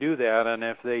idea to do that, and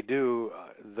if they do,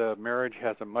 the marriage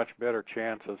has a much better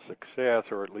chance of success,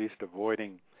 or at least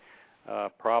avoiding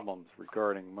problems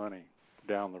regarding money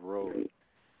down the road.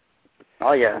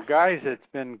 Oh, yeah. Well, guys, it's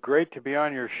been great to be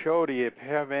on your show. Do you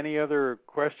have any other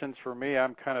questions for me?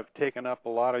 I'm kind of taking up a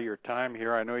lot of your time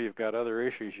here. I know you've got other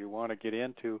issues you want to get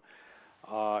into.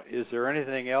 Is there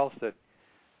anything else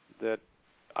that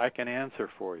I can answer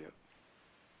for you?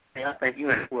 Yeah, I think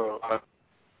you. Well,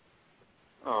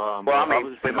 I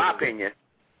mean, in my opinion,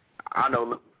 I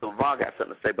know LeVon got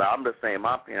something to say, but I'm just saying, in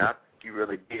my opinion, I think you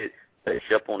really did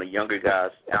touch up on the younger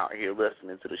guys out here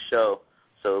listening to the show,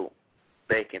 so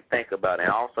they can think about it.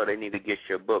 And also, they need to get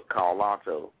your book called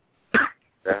Lotto.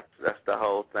 That's the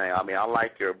whole thing. I mean, I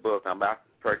like your book. I'm about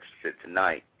to purchase it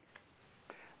tonight.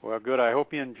 Well, good. I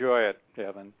hope you enjoy it,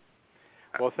 Evan.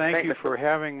 Well, thank you for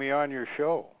having me on your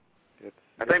show.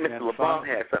 I think Mr. LeVon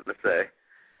had something to say.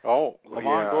 Oh,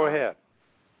 LeVon, go ahead.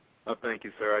 Thank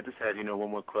you, sir. I just had,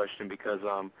 one more question because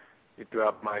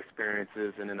throughout my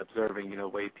experiences and in observing, the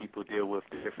way people deal with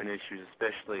different issues,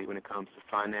 especially when it comes to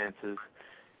finances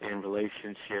and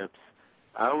relationships,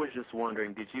 I was just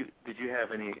wondering, did you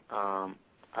have any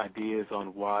ideas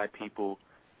on why people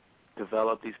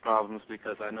develop these problems?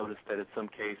 Because I noticed that in some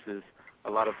cases, a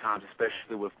lot of times,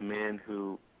 especially with men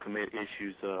who commit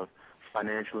issues of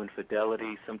financial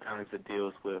infidelity, sometimes it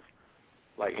deals with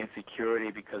like insecurity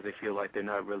because they feel like they're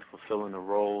not really fulfilling the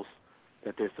roles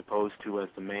that they're supposed to as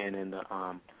the man in the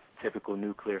typical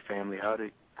nuclear family. How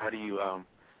do you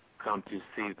come to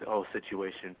see the whole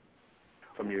situation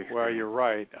from your experience? Well, you're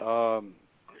right.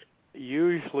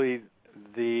 Usually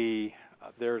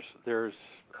there's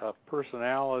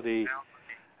personality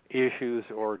issues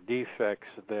or defects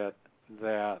that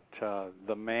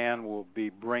the man will be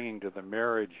bringing to the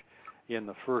marriage in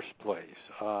the first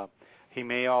place. He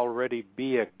may already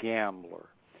be a gambler,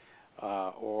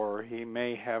 or he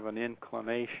may have an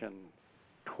inclination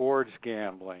towards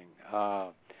gambling.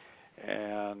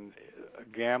 And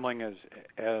gambling,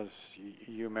 as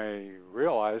you may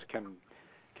realize,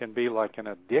 can be like an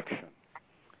addiction.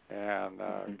 And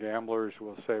gamblers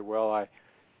will say, well,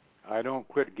 I don't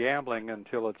quit gambling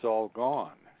until it's all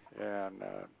gone. And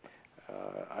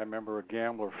I remember a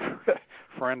gambler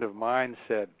friend of mine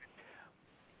said,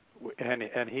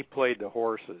 and he played the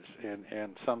horses,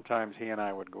 and sometimes he and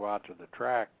I would go out to the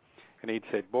track, and he'd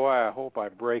say, boy, I hope I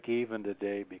break even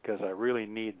today because I really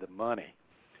need the money.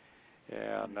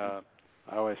 And I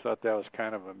always thought that was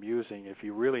kind of amusing. If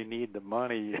you really need the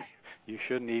money, you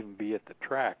shouldn't even be at the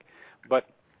track. But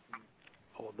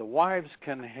the wives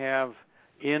can have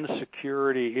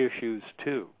insecurity issues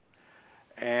too.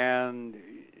 And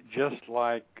just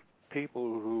like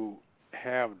people who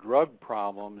have drug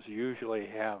problems usually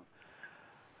have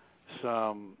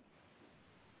some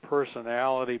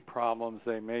personality problems,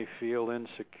 they may feel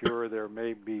insecure, there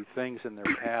may be things in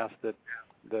their past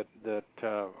that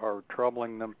are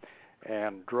troubling them,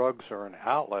 and drugs are an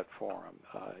outlet for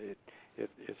them.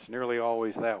 It's nearly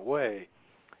always that way,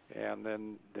 and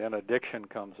then addiction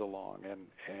comes along,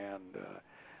 and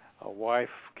a wife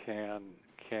can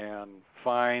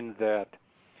find that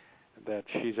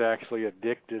she's actually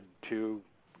addicted to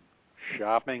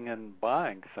shopping and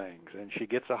buying things, and she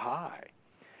gets a high.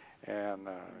 And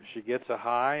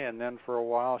and then for a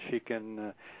while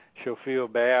she'll feel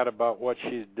bad about what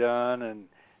she's done,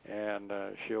 and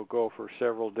she'll go for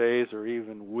several days or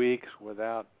even weeks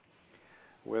without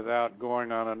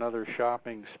going on another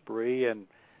shopping spree,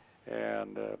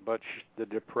 but the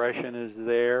depression is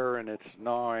there, and it's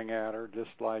gnawing at her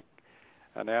just like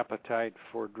an appetite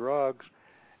for drugs.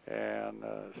 And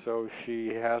so she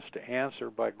has to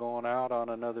answer by going out on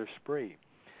another spree.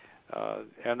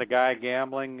 And the guy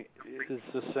gambling is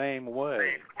the same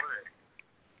way.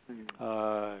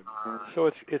 So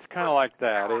it's kind of like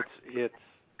that.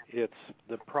 It's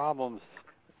the problems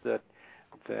that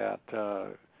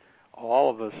all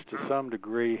of us to some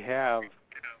degree have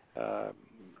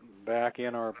back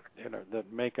in our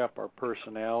that make up our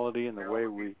personality and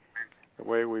the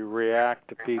way we react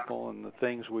to people and the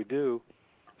things we do.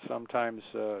 Sometimes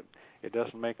it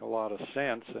doesn't make a lot of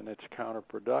sense and it's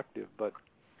counterproductive, but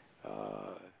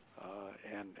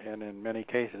and in many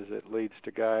cases it leads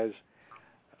to guys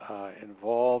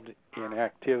involved in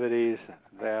activities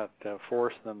that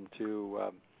force them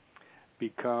to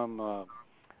become a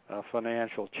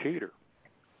financial cheater.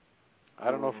 I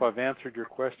don't know if I've answered your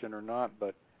question or not,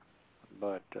 but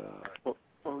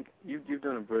well, you've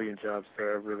done a brilliant job,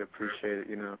 sir. I really appreciate it.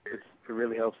 It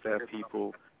really helps to have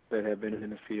people that have been in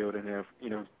the field and have,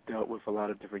 dealt with a lot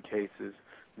of different cases,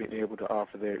 being able to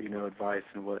offer their, advice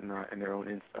and whatnot and their own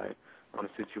insight on a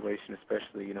situation,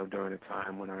 especially, during a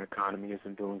time when our economy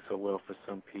isn't doing so well for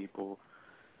some people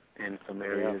in some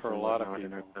areas for a and lot of whatnot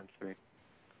people in our country.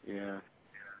 Yeah.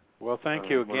 Well, thank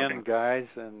you again, guys,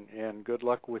 and good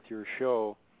luck with your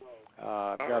show.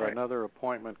 I've got another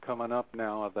appointment coming up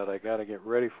now that I got to get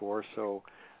ready for, so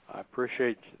I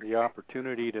appreciate the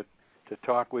opportunity to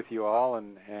talk with you all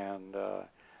and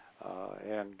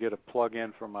get a plug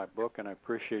in for my book, and I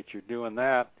appreciate you doing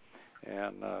that.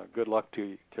 And good luck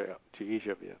to each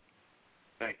of you.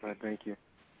 Thank you.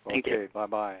 Okay,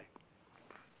 bye-bye.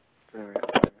 All right.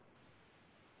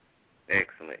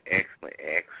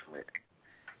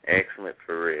 Excellent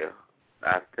for real.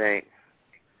 I think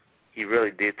he really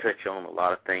did touch on a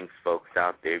lot of things, folks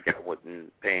out there. If y'all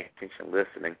wasn't paying attention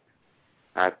listening,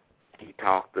 he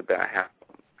talked about how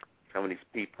some of these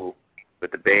people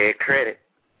with the bad credit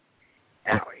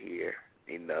out here,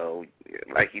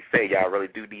 like he said, y'all really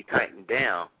do need to tighten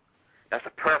down. That's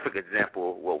a perfect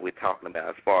example of what we're talking about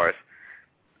as far as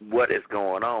what is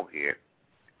going on here.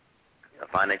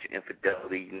 Financial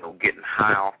infidelity, getting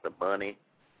high off the money.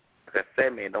 Like I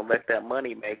said, man, don't let that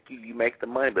money make you. You make the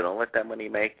money, but don't let that money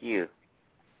make you.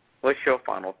 What's your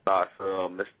final thoughts,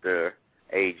 Mr.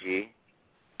 AG?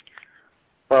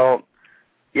 Well,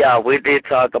 yeah, we did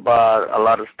talk about a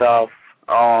lot of stuff.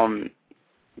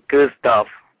 Good stuff,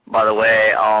 by the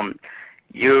way.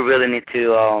 You really need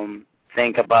to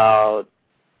think about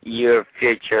your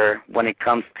future when it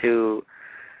comes to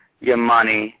your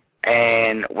money.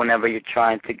 And whenever you're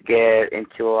trying to get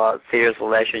into a serious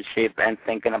relationship and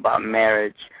thinking about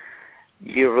marriage,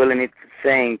 you really need to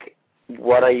think,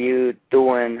 what are you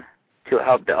doing to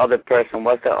help the other person?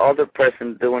 What's the other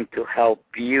person doing to help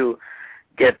you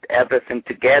get everything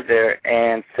together,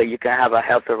 and so you can have a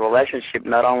healthy relationship,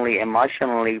 not only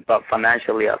emotionally but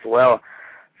financially as well.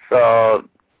 So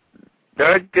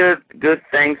there are good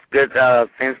things, good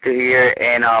things to hear,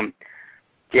 and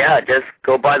just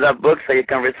go buy that book so you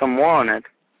can read some more on it.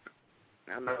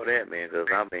 I know that, man,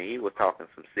 because, he was talking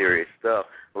some serious stuff.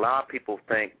 A lot of people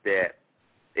think that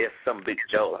it's some big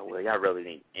joke. Like, well, y'all really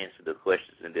need to answer the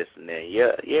questions and this and that.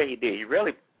 Yeah, he did. He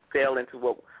really fell into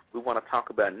what we want to talk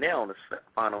about now in the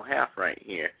final half right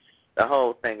here. The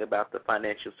whole thing about the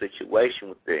financial situation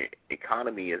with the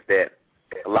economy is that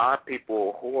a lot of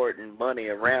people are hoarding money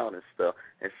around and stuff,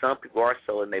 and some people are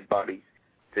selling their bodies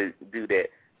to do that.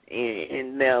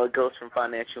 And now it goes from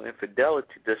financial infidelity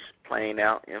to just plain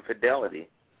out infidelity.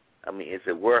 Is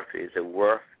it worth it? Is it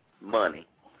worth money?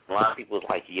 A lot of people are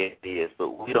like, yeah, it is, but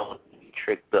we don't be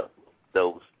tricked up with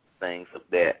those things of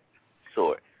that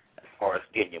sort. As far as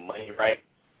getting your money right,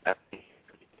 I think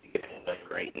you get your money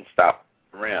right and stop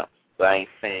around. But I ain't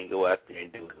saying go out there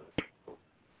and do it.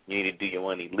 You need to do your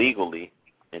money legally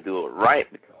and do it right,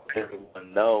 because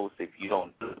everyone knows if you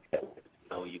don't do it that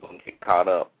way, you're going to get caught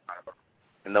up.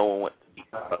 And no one wants to be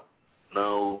caught up.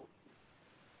 No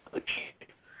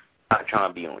cheaters. I'm not trying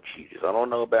to be on cheaters. I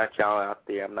don't know about y'all out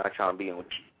there. I'm not trying to be on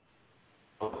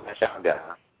cheaters. That's y'all guys.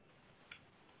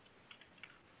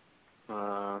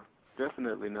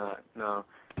 Definitely not. No.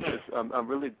 I'm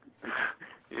really,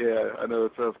 I know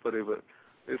it sounds funny, but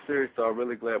it's serious. So I'm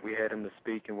really glad we had him to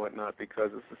speak and whatnot,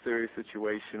 because it's a serious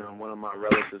situation. One of my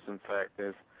relatives, in fact,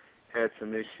 has had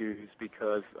some issues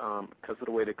because of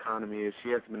the way the economy is. She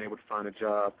hasn't been able to find a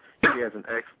job. She has an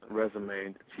excellent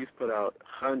resume. She's put out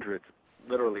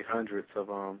literally hundreds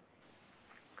of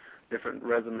different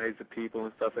resumes of people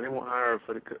and stuff, and they won't hire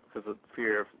her because of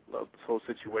fear of this whole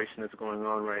situation that's going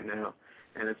on right now.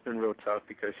 And it's been real tough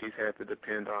because she's had to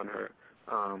depend on her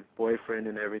boyfriend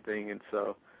and everything. And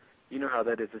so you know how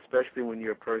that is, especially when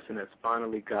you're a person that's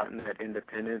finally gotten that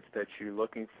independence that you're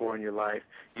looking for in your life.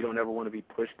 You don't ever want to be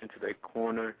pushed into that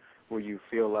corner where you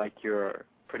feel like you're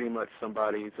pretty much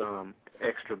somebody's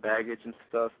extra baggage and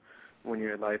stuff when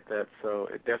you're like that. So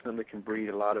it definitely can breed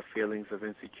a lot of feelings of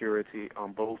insecurity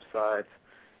on both sides.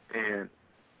 And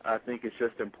I think it's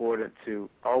just important to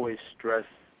always stress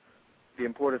the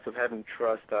importance of having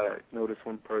trust. I noticed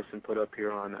one person put up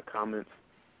here on the comments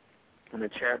on the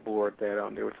chat board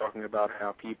that they were talking about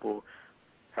how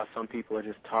some people are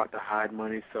just taught to hide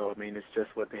money. So, it's just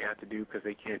what they have to do because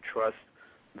they can't trust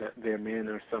their men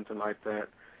or something like that.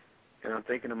 And I'm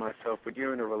thinking to myself, when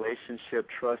you're in a relationship,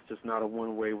 trust is not a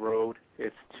one-way road.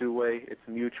 It's two-way. It's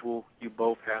mutual. You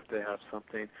both have to have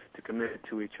something to commit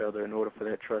to each other in order for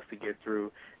that trust to get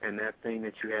through. And that thing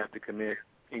that you have to commit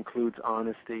includes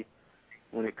honesty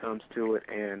when it comes to it.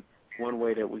 And one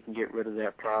way that we can get rid of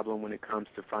that problem when it comes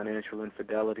to financial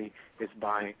infidelity is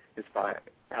by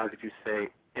how could you say,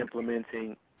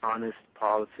 implementing honest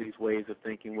policies, ways of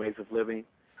thinking, ways of living.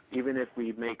 Even if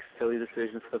we make silly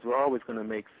decisions, because we're always going to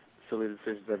make silly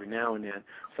decisions every now and then.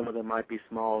 Some of them might be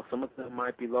small, some of them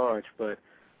might be large, but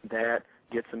that,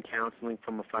 get some counseling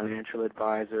from a financial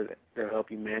advisor that'll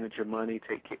help you manage your money,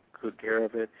 take good care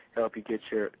of it, help you get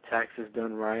your taxes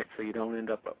done right so you don't end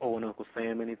up owing Uncle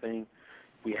Sam anything.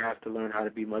 We have to learn how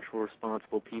to be much more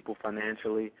responsible people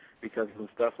financially, because when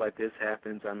stuff like this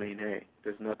happens, I mean, hey,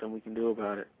 there's nothing we can do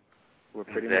about it. We're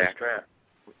pretty much trapped.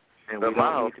 And we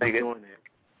don't need to be doing that.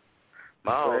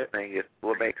 My whole thing is,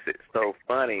 what makes it so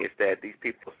funny is that these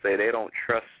people say they don't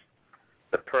trust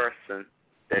the person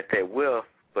that they're with,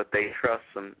 but they trust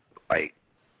them, like,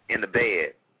 in the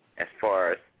bed, as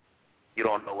far as you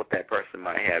don't know what that person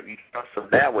might have. You trust them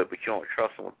that way, but you don't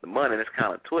trust them with the money. And it's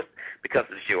kind of twisted because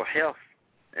it's your health,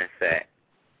 in fact.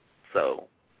 So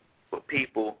when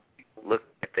people look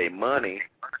at their money,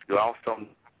 you also need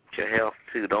your health,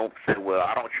 too. Don't say, well,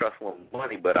 I don't trust them with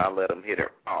money, but I'll let them hit it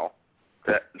all.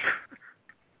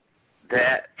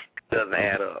 That doesn't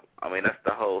add up. I mean, that's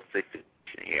the whole situation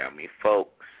here. I mean,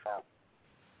 folks,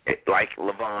 like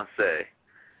Levon said,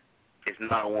 it's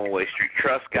not a one-way street.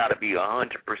 Trust got to be 100%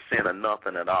 or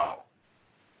nothing at all.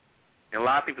 And a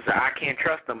lot of people say, I can't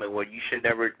trust them. Well, you should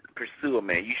never pursue a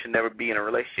man. You should never be in a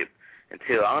relationship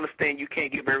until I understand you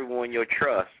can't give everyone your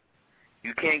trust.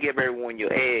 You can't give everyone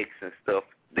your eggs and stuff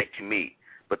that you meet.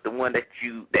 But the one that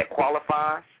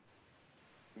qualifies,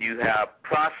 you have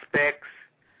prospects,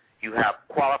 you have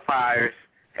qualifiers,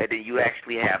 and then you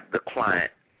actually have the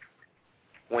client.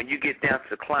 When you get down to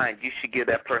the client, you should give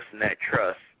that person that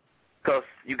trust, because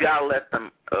you got to let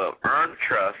them earn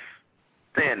trust,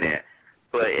 stand there.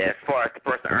 But as far as the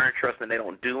person earn trust and they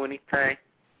don't do anything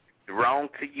wrong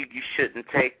to you, you shouldn't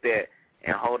take that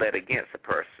and hold that against the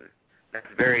person. That's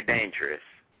very dangerous.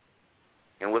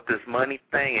 And with this money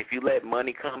thing, if you let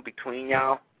money come between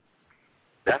y'all,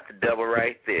 that's the devil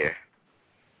right there.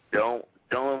 Don't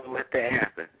let that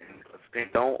happen.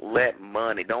 Don't let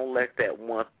money, don't let that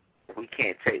one we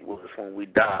can't take with us when we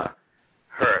die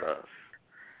hurt us.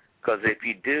 Because if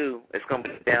you do, it's going to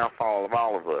be the downfall of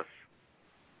all of us.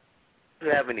 If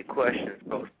you have any questions,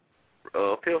 folks,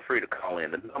 feel free to call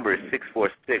in. The number is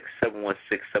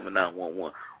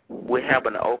 646-716-7911. We're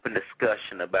having an open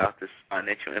discussion about this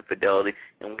financial infidelity,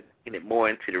 and we're getting it more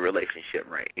into the relationship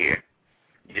right here.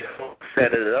 Just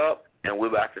set it up, and we're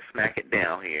about to smack it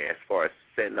down here as far as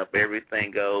setting up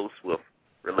everything goes with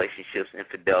relationships,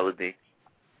 infidelity,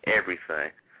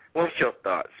 everything. What's your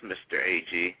thoughts, Mr.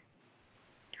 AG?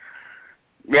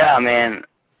 Yeah, I mean,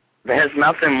 there's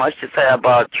nothing much to say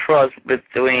about trust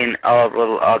between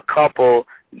a couple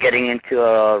getting into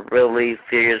a really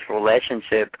serious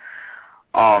relationship.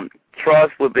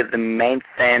 Trust would be the main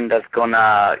thing that's going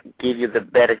to give you the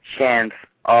better chance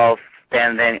of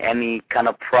standing any kind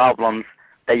of problems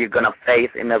that you're going to face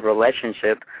in a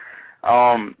relationship.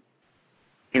 And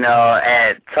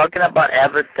talking about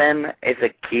everything is a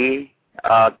key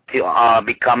to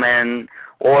becoming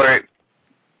or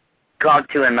come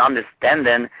to an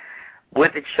understanding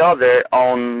with each other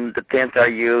on the things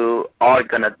that you are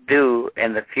going to do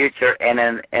in the future and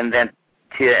then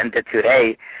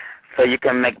today, so you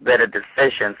can make better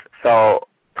decisions. So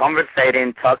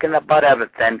conversating, talking about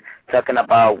everything, talking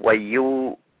about what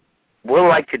you would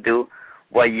like to do,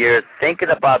 what you're thinking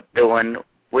about doing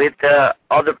with the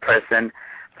other person,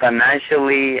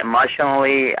 financially,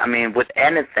 emotionally, I mean, with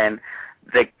anything,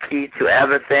 the key to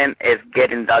everything is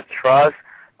getting that trust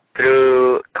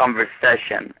through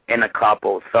conversation in a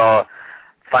couple. So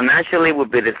financially would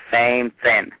be the same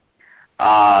thing.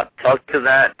 Talk to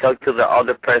the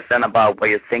other person about what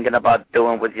you're thinking about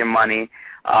doing with your money,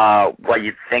 what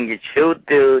you think you should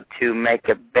do to make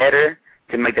it better,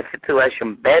 to make the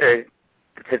situation better,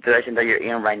 the situation that you're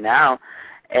in right now,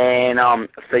 and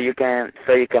so you can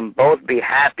both be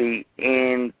happy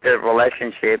in the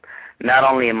relationship, not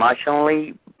only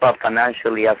emotionally but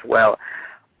financially as well.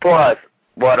 Plus,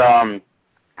 whatever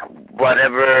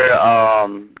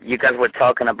you guys were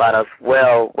talking about as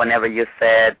well, whenever you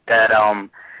said that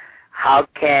how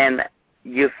can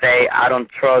you say I don't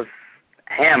trust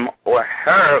him or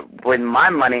her with my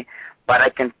money, but I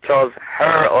can trust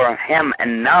her or him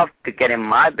enough to get in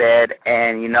my bed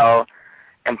and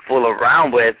and fool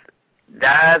around with?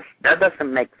 That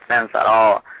doesn't make sense at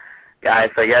all,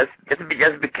 guys. So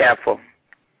just be careful.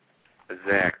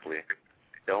 Exactly.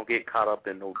 Don't get caught up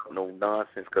in no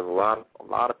nonsense, because a lot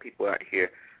of people out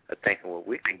here are thinking, well,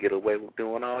 we can get away with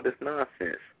doing all this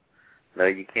nonsense. No,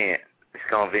 you can't. It's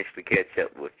going to eventually catch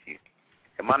up with you.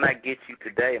 It might not get you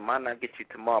today, it might not get you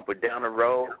tomorrow, but down the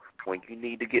road, when you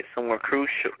need to get somewhere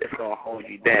crucial, it's going to hold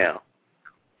you down.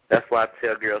 That's why I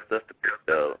tell girls just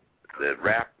to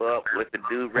wrap up, let the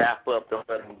dude wrap up. Don't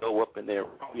let him go up in there.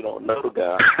 You don't know the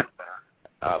guy.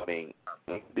 I mean,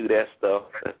 do that stuff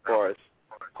as far as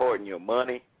hoarding your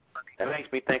money. That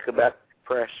makes me think about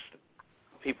depression.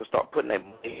 People start putting their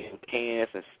money in cans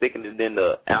and sticking it in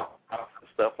the outhouse and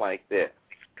stuff like that.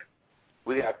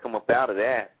 We got to come up out of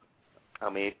that. I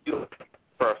mean, if you're a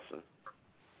person,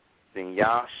 then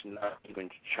y'all should not even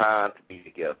try to be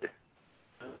together.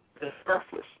 It's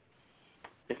worthless.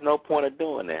 There's no point of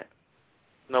doing that.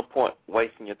 No point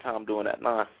wasting your time doing that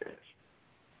nonsense.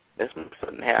 Let's make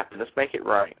something happen. Let's make it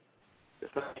right.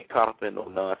 Let's not get caught up in no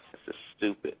nonsense. It's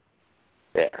stupid.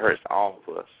 That hurts all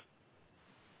of us.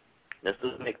 Let's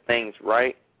just make things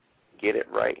right, get it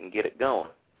right, and get it going.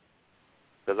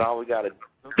 Because all we got to do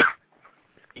is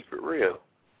keep it real.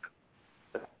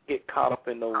 Let's get caught up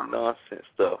in no nonsense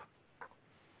stuff.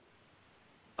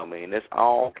 I mean, it's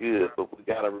all good, but we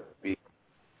got to be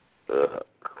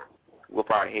whip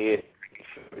our head, make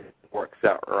sure it works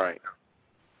out right.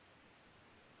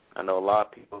 I know a lot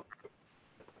of people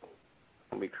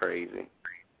will be crazy.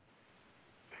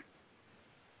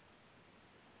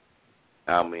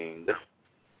 I mean, this is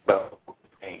about what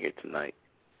we're saying here tonight.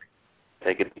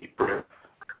 Take a deep breath.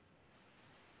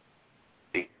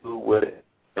 Be cool with it.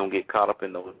 Don't get caught up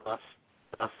in those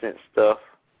nonsense stuff.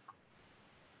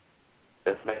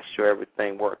 Let's make sure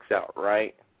everything works out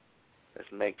right. Let's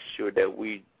make sure that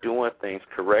we're doing things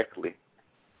correctly.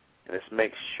 And let's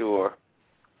make sure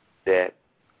that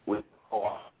we follow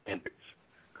our standards.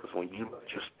 Because when you let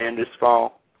your standards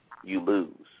fall, you lose.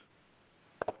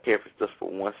 I don't care if it's just for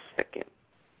 1 second.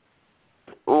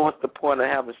 Well, what's the point of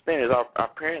having standards? Our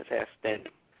parents have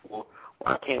standards. Well,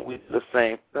 why can't we do the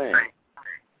same thing?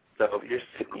 So if you're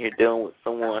sitting here dealing with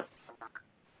someone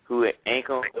who ain't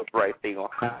going to look right, they're going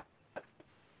to hide.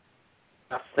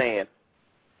 I'm not saying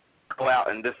go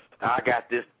out and this, I got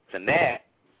this and that,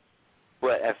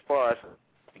 but as far as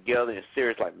together and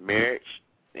serious like marriage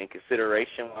and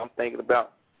consideration, what I'm thinking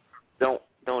about, don't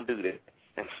do that.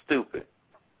 That's stupid.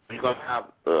 You're going to have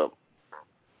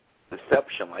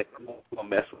deception, like I'm going to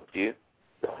mess with you.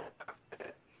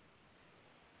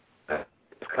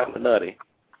 It's kind of nutty.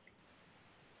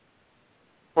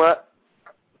 What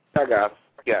I got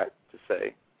to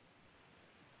say?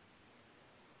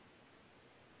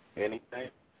 Anything?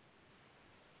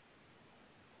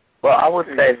 Well, I would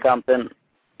say something.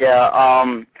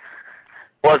 Yeah,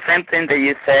 well, same thing that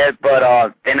you said,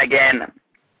 but then again,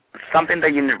 something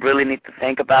that you really need to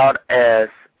think about is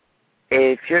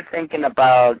if you're thinking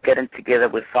about getting together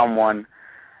with someone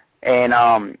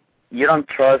and you don't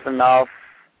trust enough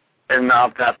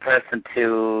that person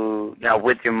to,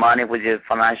 with your money, with your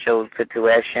financial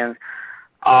situations,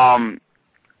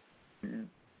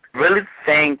 really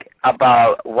think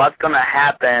about what's going to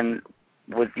happen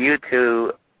with you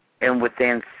two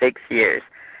within 6 years.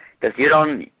 Because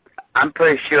I'm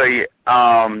pretty sure you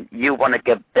want to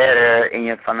get better in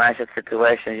your financial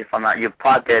situation, your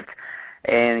pocket,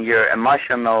 and your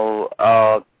emotional,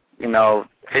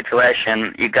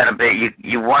 situation.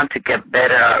 You want to get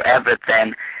better at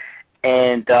everything.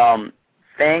 And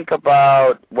think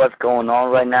about what's going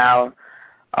on right now.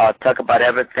 Talk about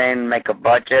everything. Make a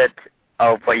budget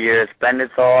of what your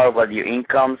expenditures are, what your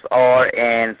incomes are,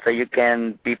 and so you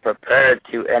can be prepared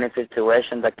to any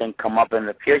situation that can come up in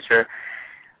the future.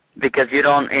 Because you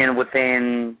don't,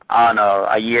 within, I don't know,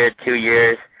 a year, 2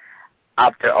 years,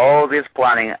 after all this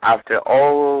planning, after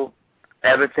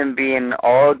everything being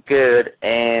all good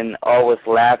and always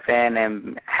laughing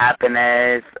and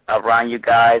happiness around you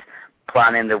guys,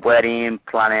 planning the wedding,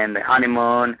 planning the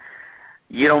honeymoon,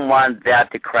 you don't want that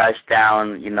to crash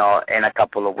down, in a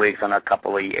couple of weeks or a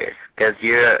couple of years. Because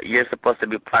you're supposed to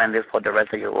be planning this for the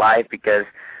rest of your life, because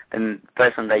the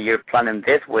person that you're planning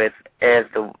this with is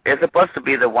supposed to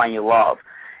be the one you love.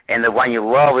 And the one you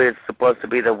love is supposed to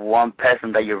be the one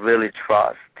person that you really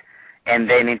trust. And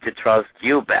they need to trust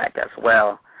you back as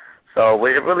well. So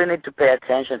we really need to pay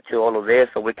attention to all of this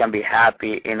so we can be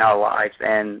happy in our lives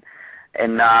and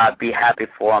not be happy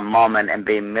for a moment and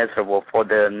be miserable for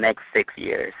the next 6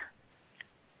 years.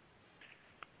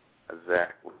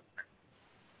 Exactly.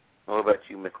 What about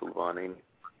you, Mr. Levon?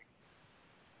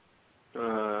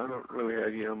 I don't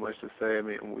really have much to say. I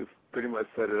mean, we've pretty much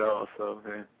said it all, so,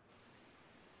 hey.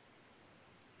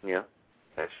 Yeah,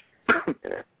 that's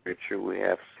very true. We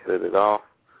have said it all.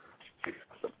 She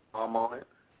dropped the bomb on it.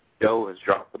 Joe has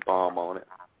dropped the bomb on it.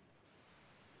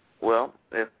 Well,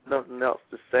 if nothing else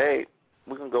to say,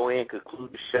 we're going to go ahead and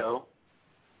conclude the show.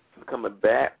 We're coming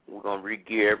back. We're going to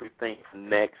re-gear everything for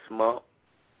next month,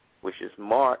 which is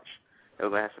March. And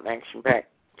we're going to have some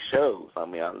action-packed shows. I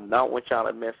mean, I don't want y'all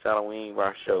to miss out on any of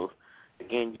our shows.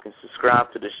 Again, you can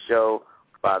subscribe to the show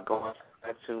by going to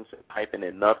iTunes and typing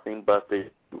in Nothing But the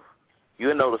Truth.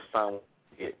 You'll notice something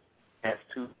it has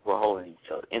two people holding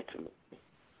each other intimately.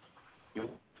 You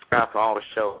subscribe to all the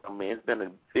shows. I mean, it's been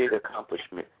a big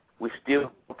accomplishment. We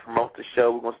still promote the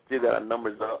show. We're going to still got our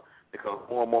numbers up because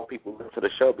more and more people listen to the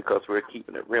show because we're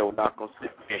keeping it real. We're not going to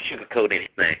sit there and sugarcoat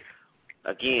anything.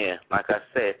 Again, like I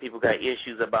said, people got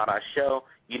issues about our show.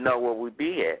 You know where we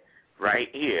be at. Right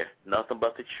here, Nothing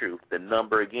But the Truth. The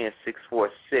number again,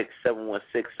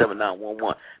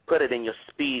 646-716-7911. Put it in your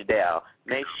speed dial.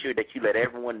 Make sure that you let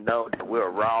everyone know that we're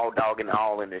raw dogging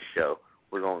all in this show.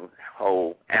 We're going to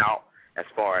hold out as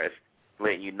far as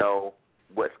letting you know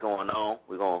what's going on.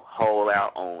 We're going to hold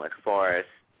out on as far as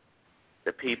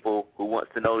the people who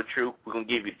wants to know the truth. We're going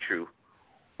to give you the truth.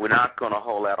 We're not going to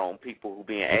hold out on people who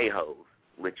being a-holes.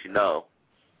 Let you know.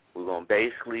 We're going to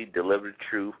basically deliver the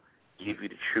truth, give you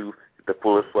the truth, the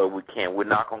fullest way we can. We're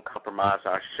not going to compromise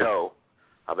our show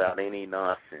about any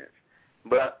nonsense.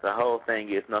 But the whole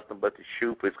thing is Nothing But the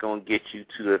Truth. It's going to get you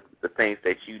to the things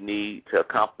that you need to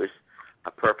accomplish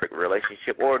a perfect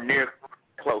relationship or near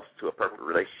close to a perfect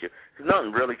relationship. There's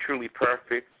nothing really truly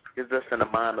perfect. It's just in the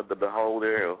mind of the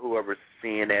beholder or whoever's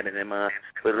seeing that in their mind.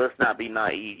 But let's not be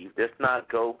naive. Let's not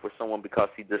go for someone because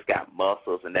he just got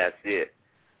muscles and that's it.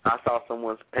 I saw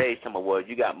someone's page tell me, well,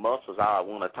 you got muscles, I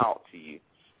want to talk to you.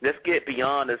 Let's get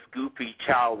beyond this goofy,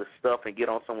 childish stuff and get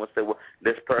on someone and say, well,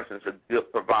 this person's a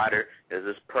good provider. Is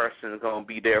this person going to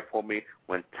be there for me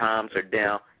when times are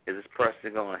down? Is this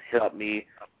person going to help me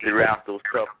throughout those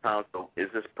tough times? So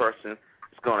is this person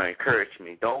going to encourage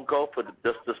me? Don't go for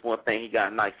just this one thing. He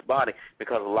got a nice body,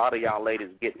 because a lot of y'all ladies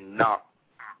getting knocked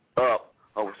up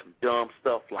over some dumb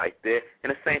stuff like that.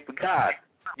 And the same for guys.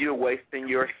 You're wasting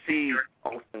your seed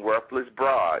on some worthless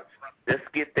broads. Let's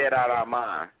get that out of our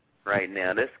mind right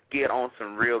now. Let's get on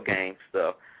some real game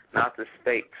stuff, not this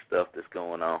fake stuff that's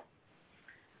going on.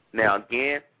 Now,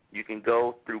 again, you can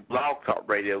go through Blog Talk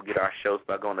Radio, get our shows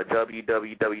by going to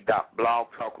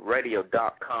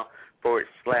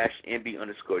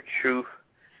www.blogtalkradio.com/NB_truth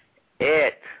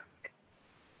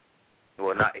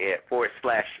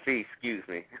 /fee, excuse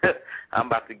me. I'm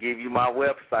about to give you my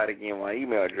website again, my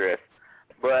email address.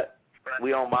 But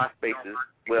we on MySpace as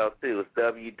well, too. It's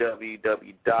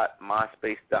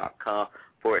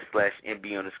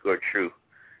www.myspace.com/NB_truth.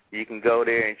 You can go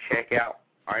there and check out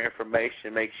our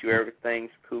information, make sure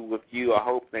everything's cool with you. I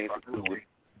hope things are cool with you.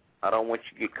 I don't want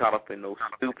you to get caught up in those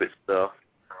stupid stuff.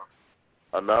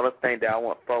 Another thing that I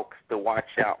want folks to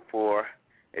watch out for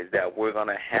is that we're going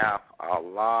to have a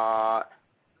lot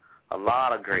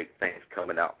of great things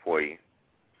coming out for you.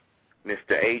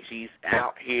 Mr. AG's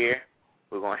out here.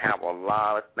 We're going to have a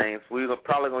lot of things. We're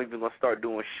probably even going to start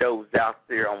doing shows out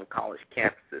there on college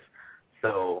campuses.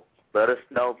 So let us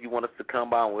know if you want us to come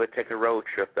by and we'll take a road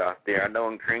trip out there. I know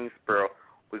in Greensboro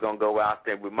we're going to go out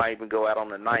there. We might even go out on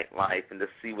the nightlife and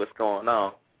just see what's going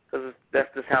on, because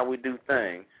that's just how we do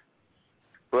things.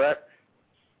 But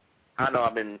I know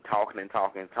I've been talking. I'm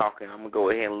going to go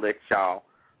ahead and let y'all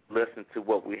listen to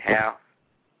what we have.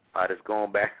 Just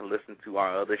going back and listen to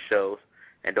our other shows.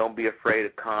 And don't be afraid to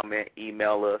comment,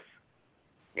 email us.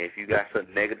 And if you got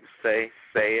something negative to say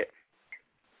it.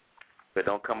 But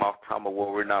don't come off talking about,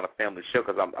 well, we're not a family show,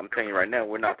 because I'm telling you right now,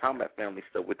 we're not talking about family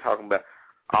stuff. We're talking about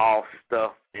all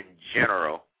stuff in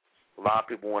general. A lot of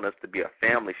people want us to be a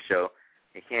family show.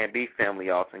 It can't be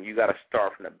family all the time. You got to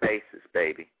start from the basis,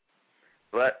 baby.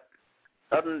 But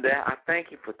other than that, I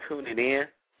thank you for tuning in.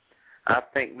 I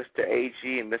thank Mr. AG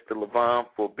and Mr. Levon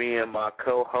for being my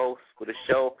co-host for the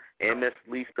show, and Ms.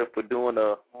 Lisa for doing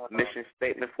a mission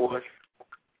statement for us.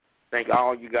 Thank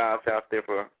all you guys out there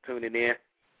for tuning in.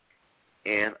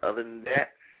 And other than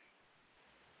that,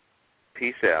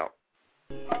 peace out.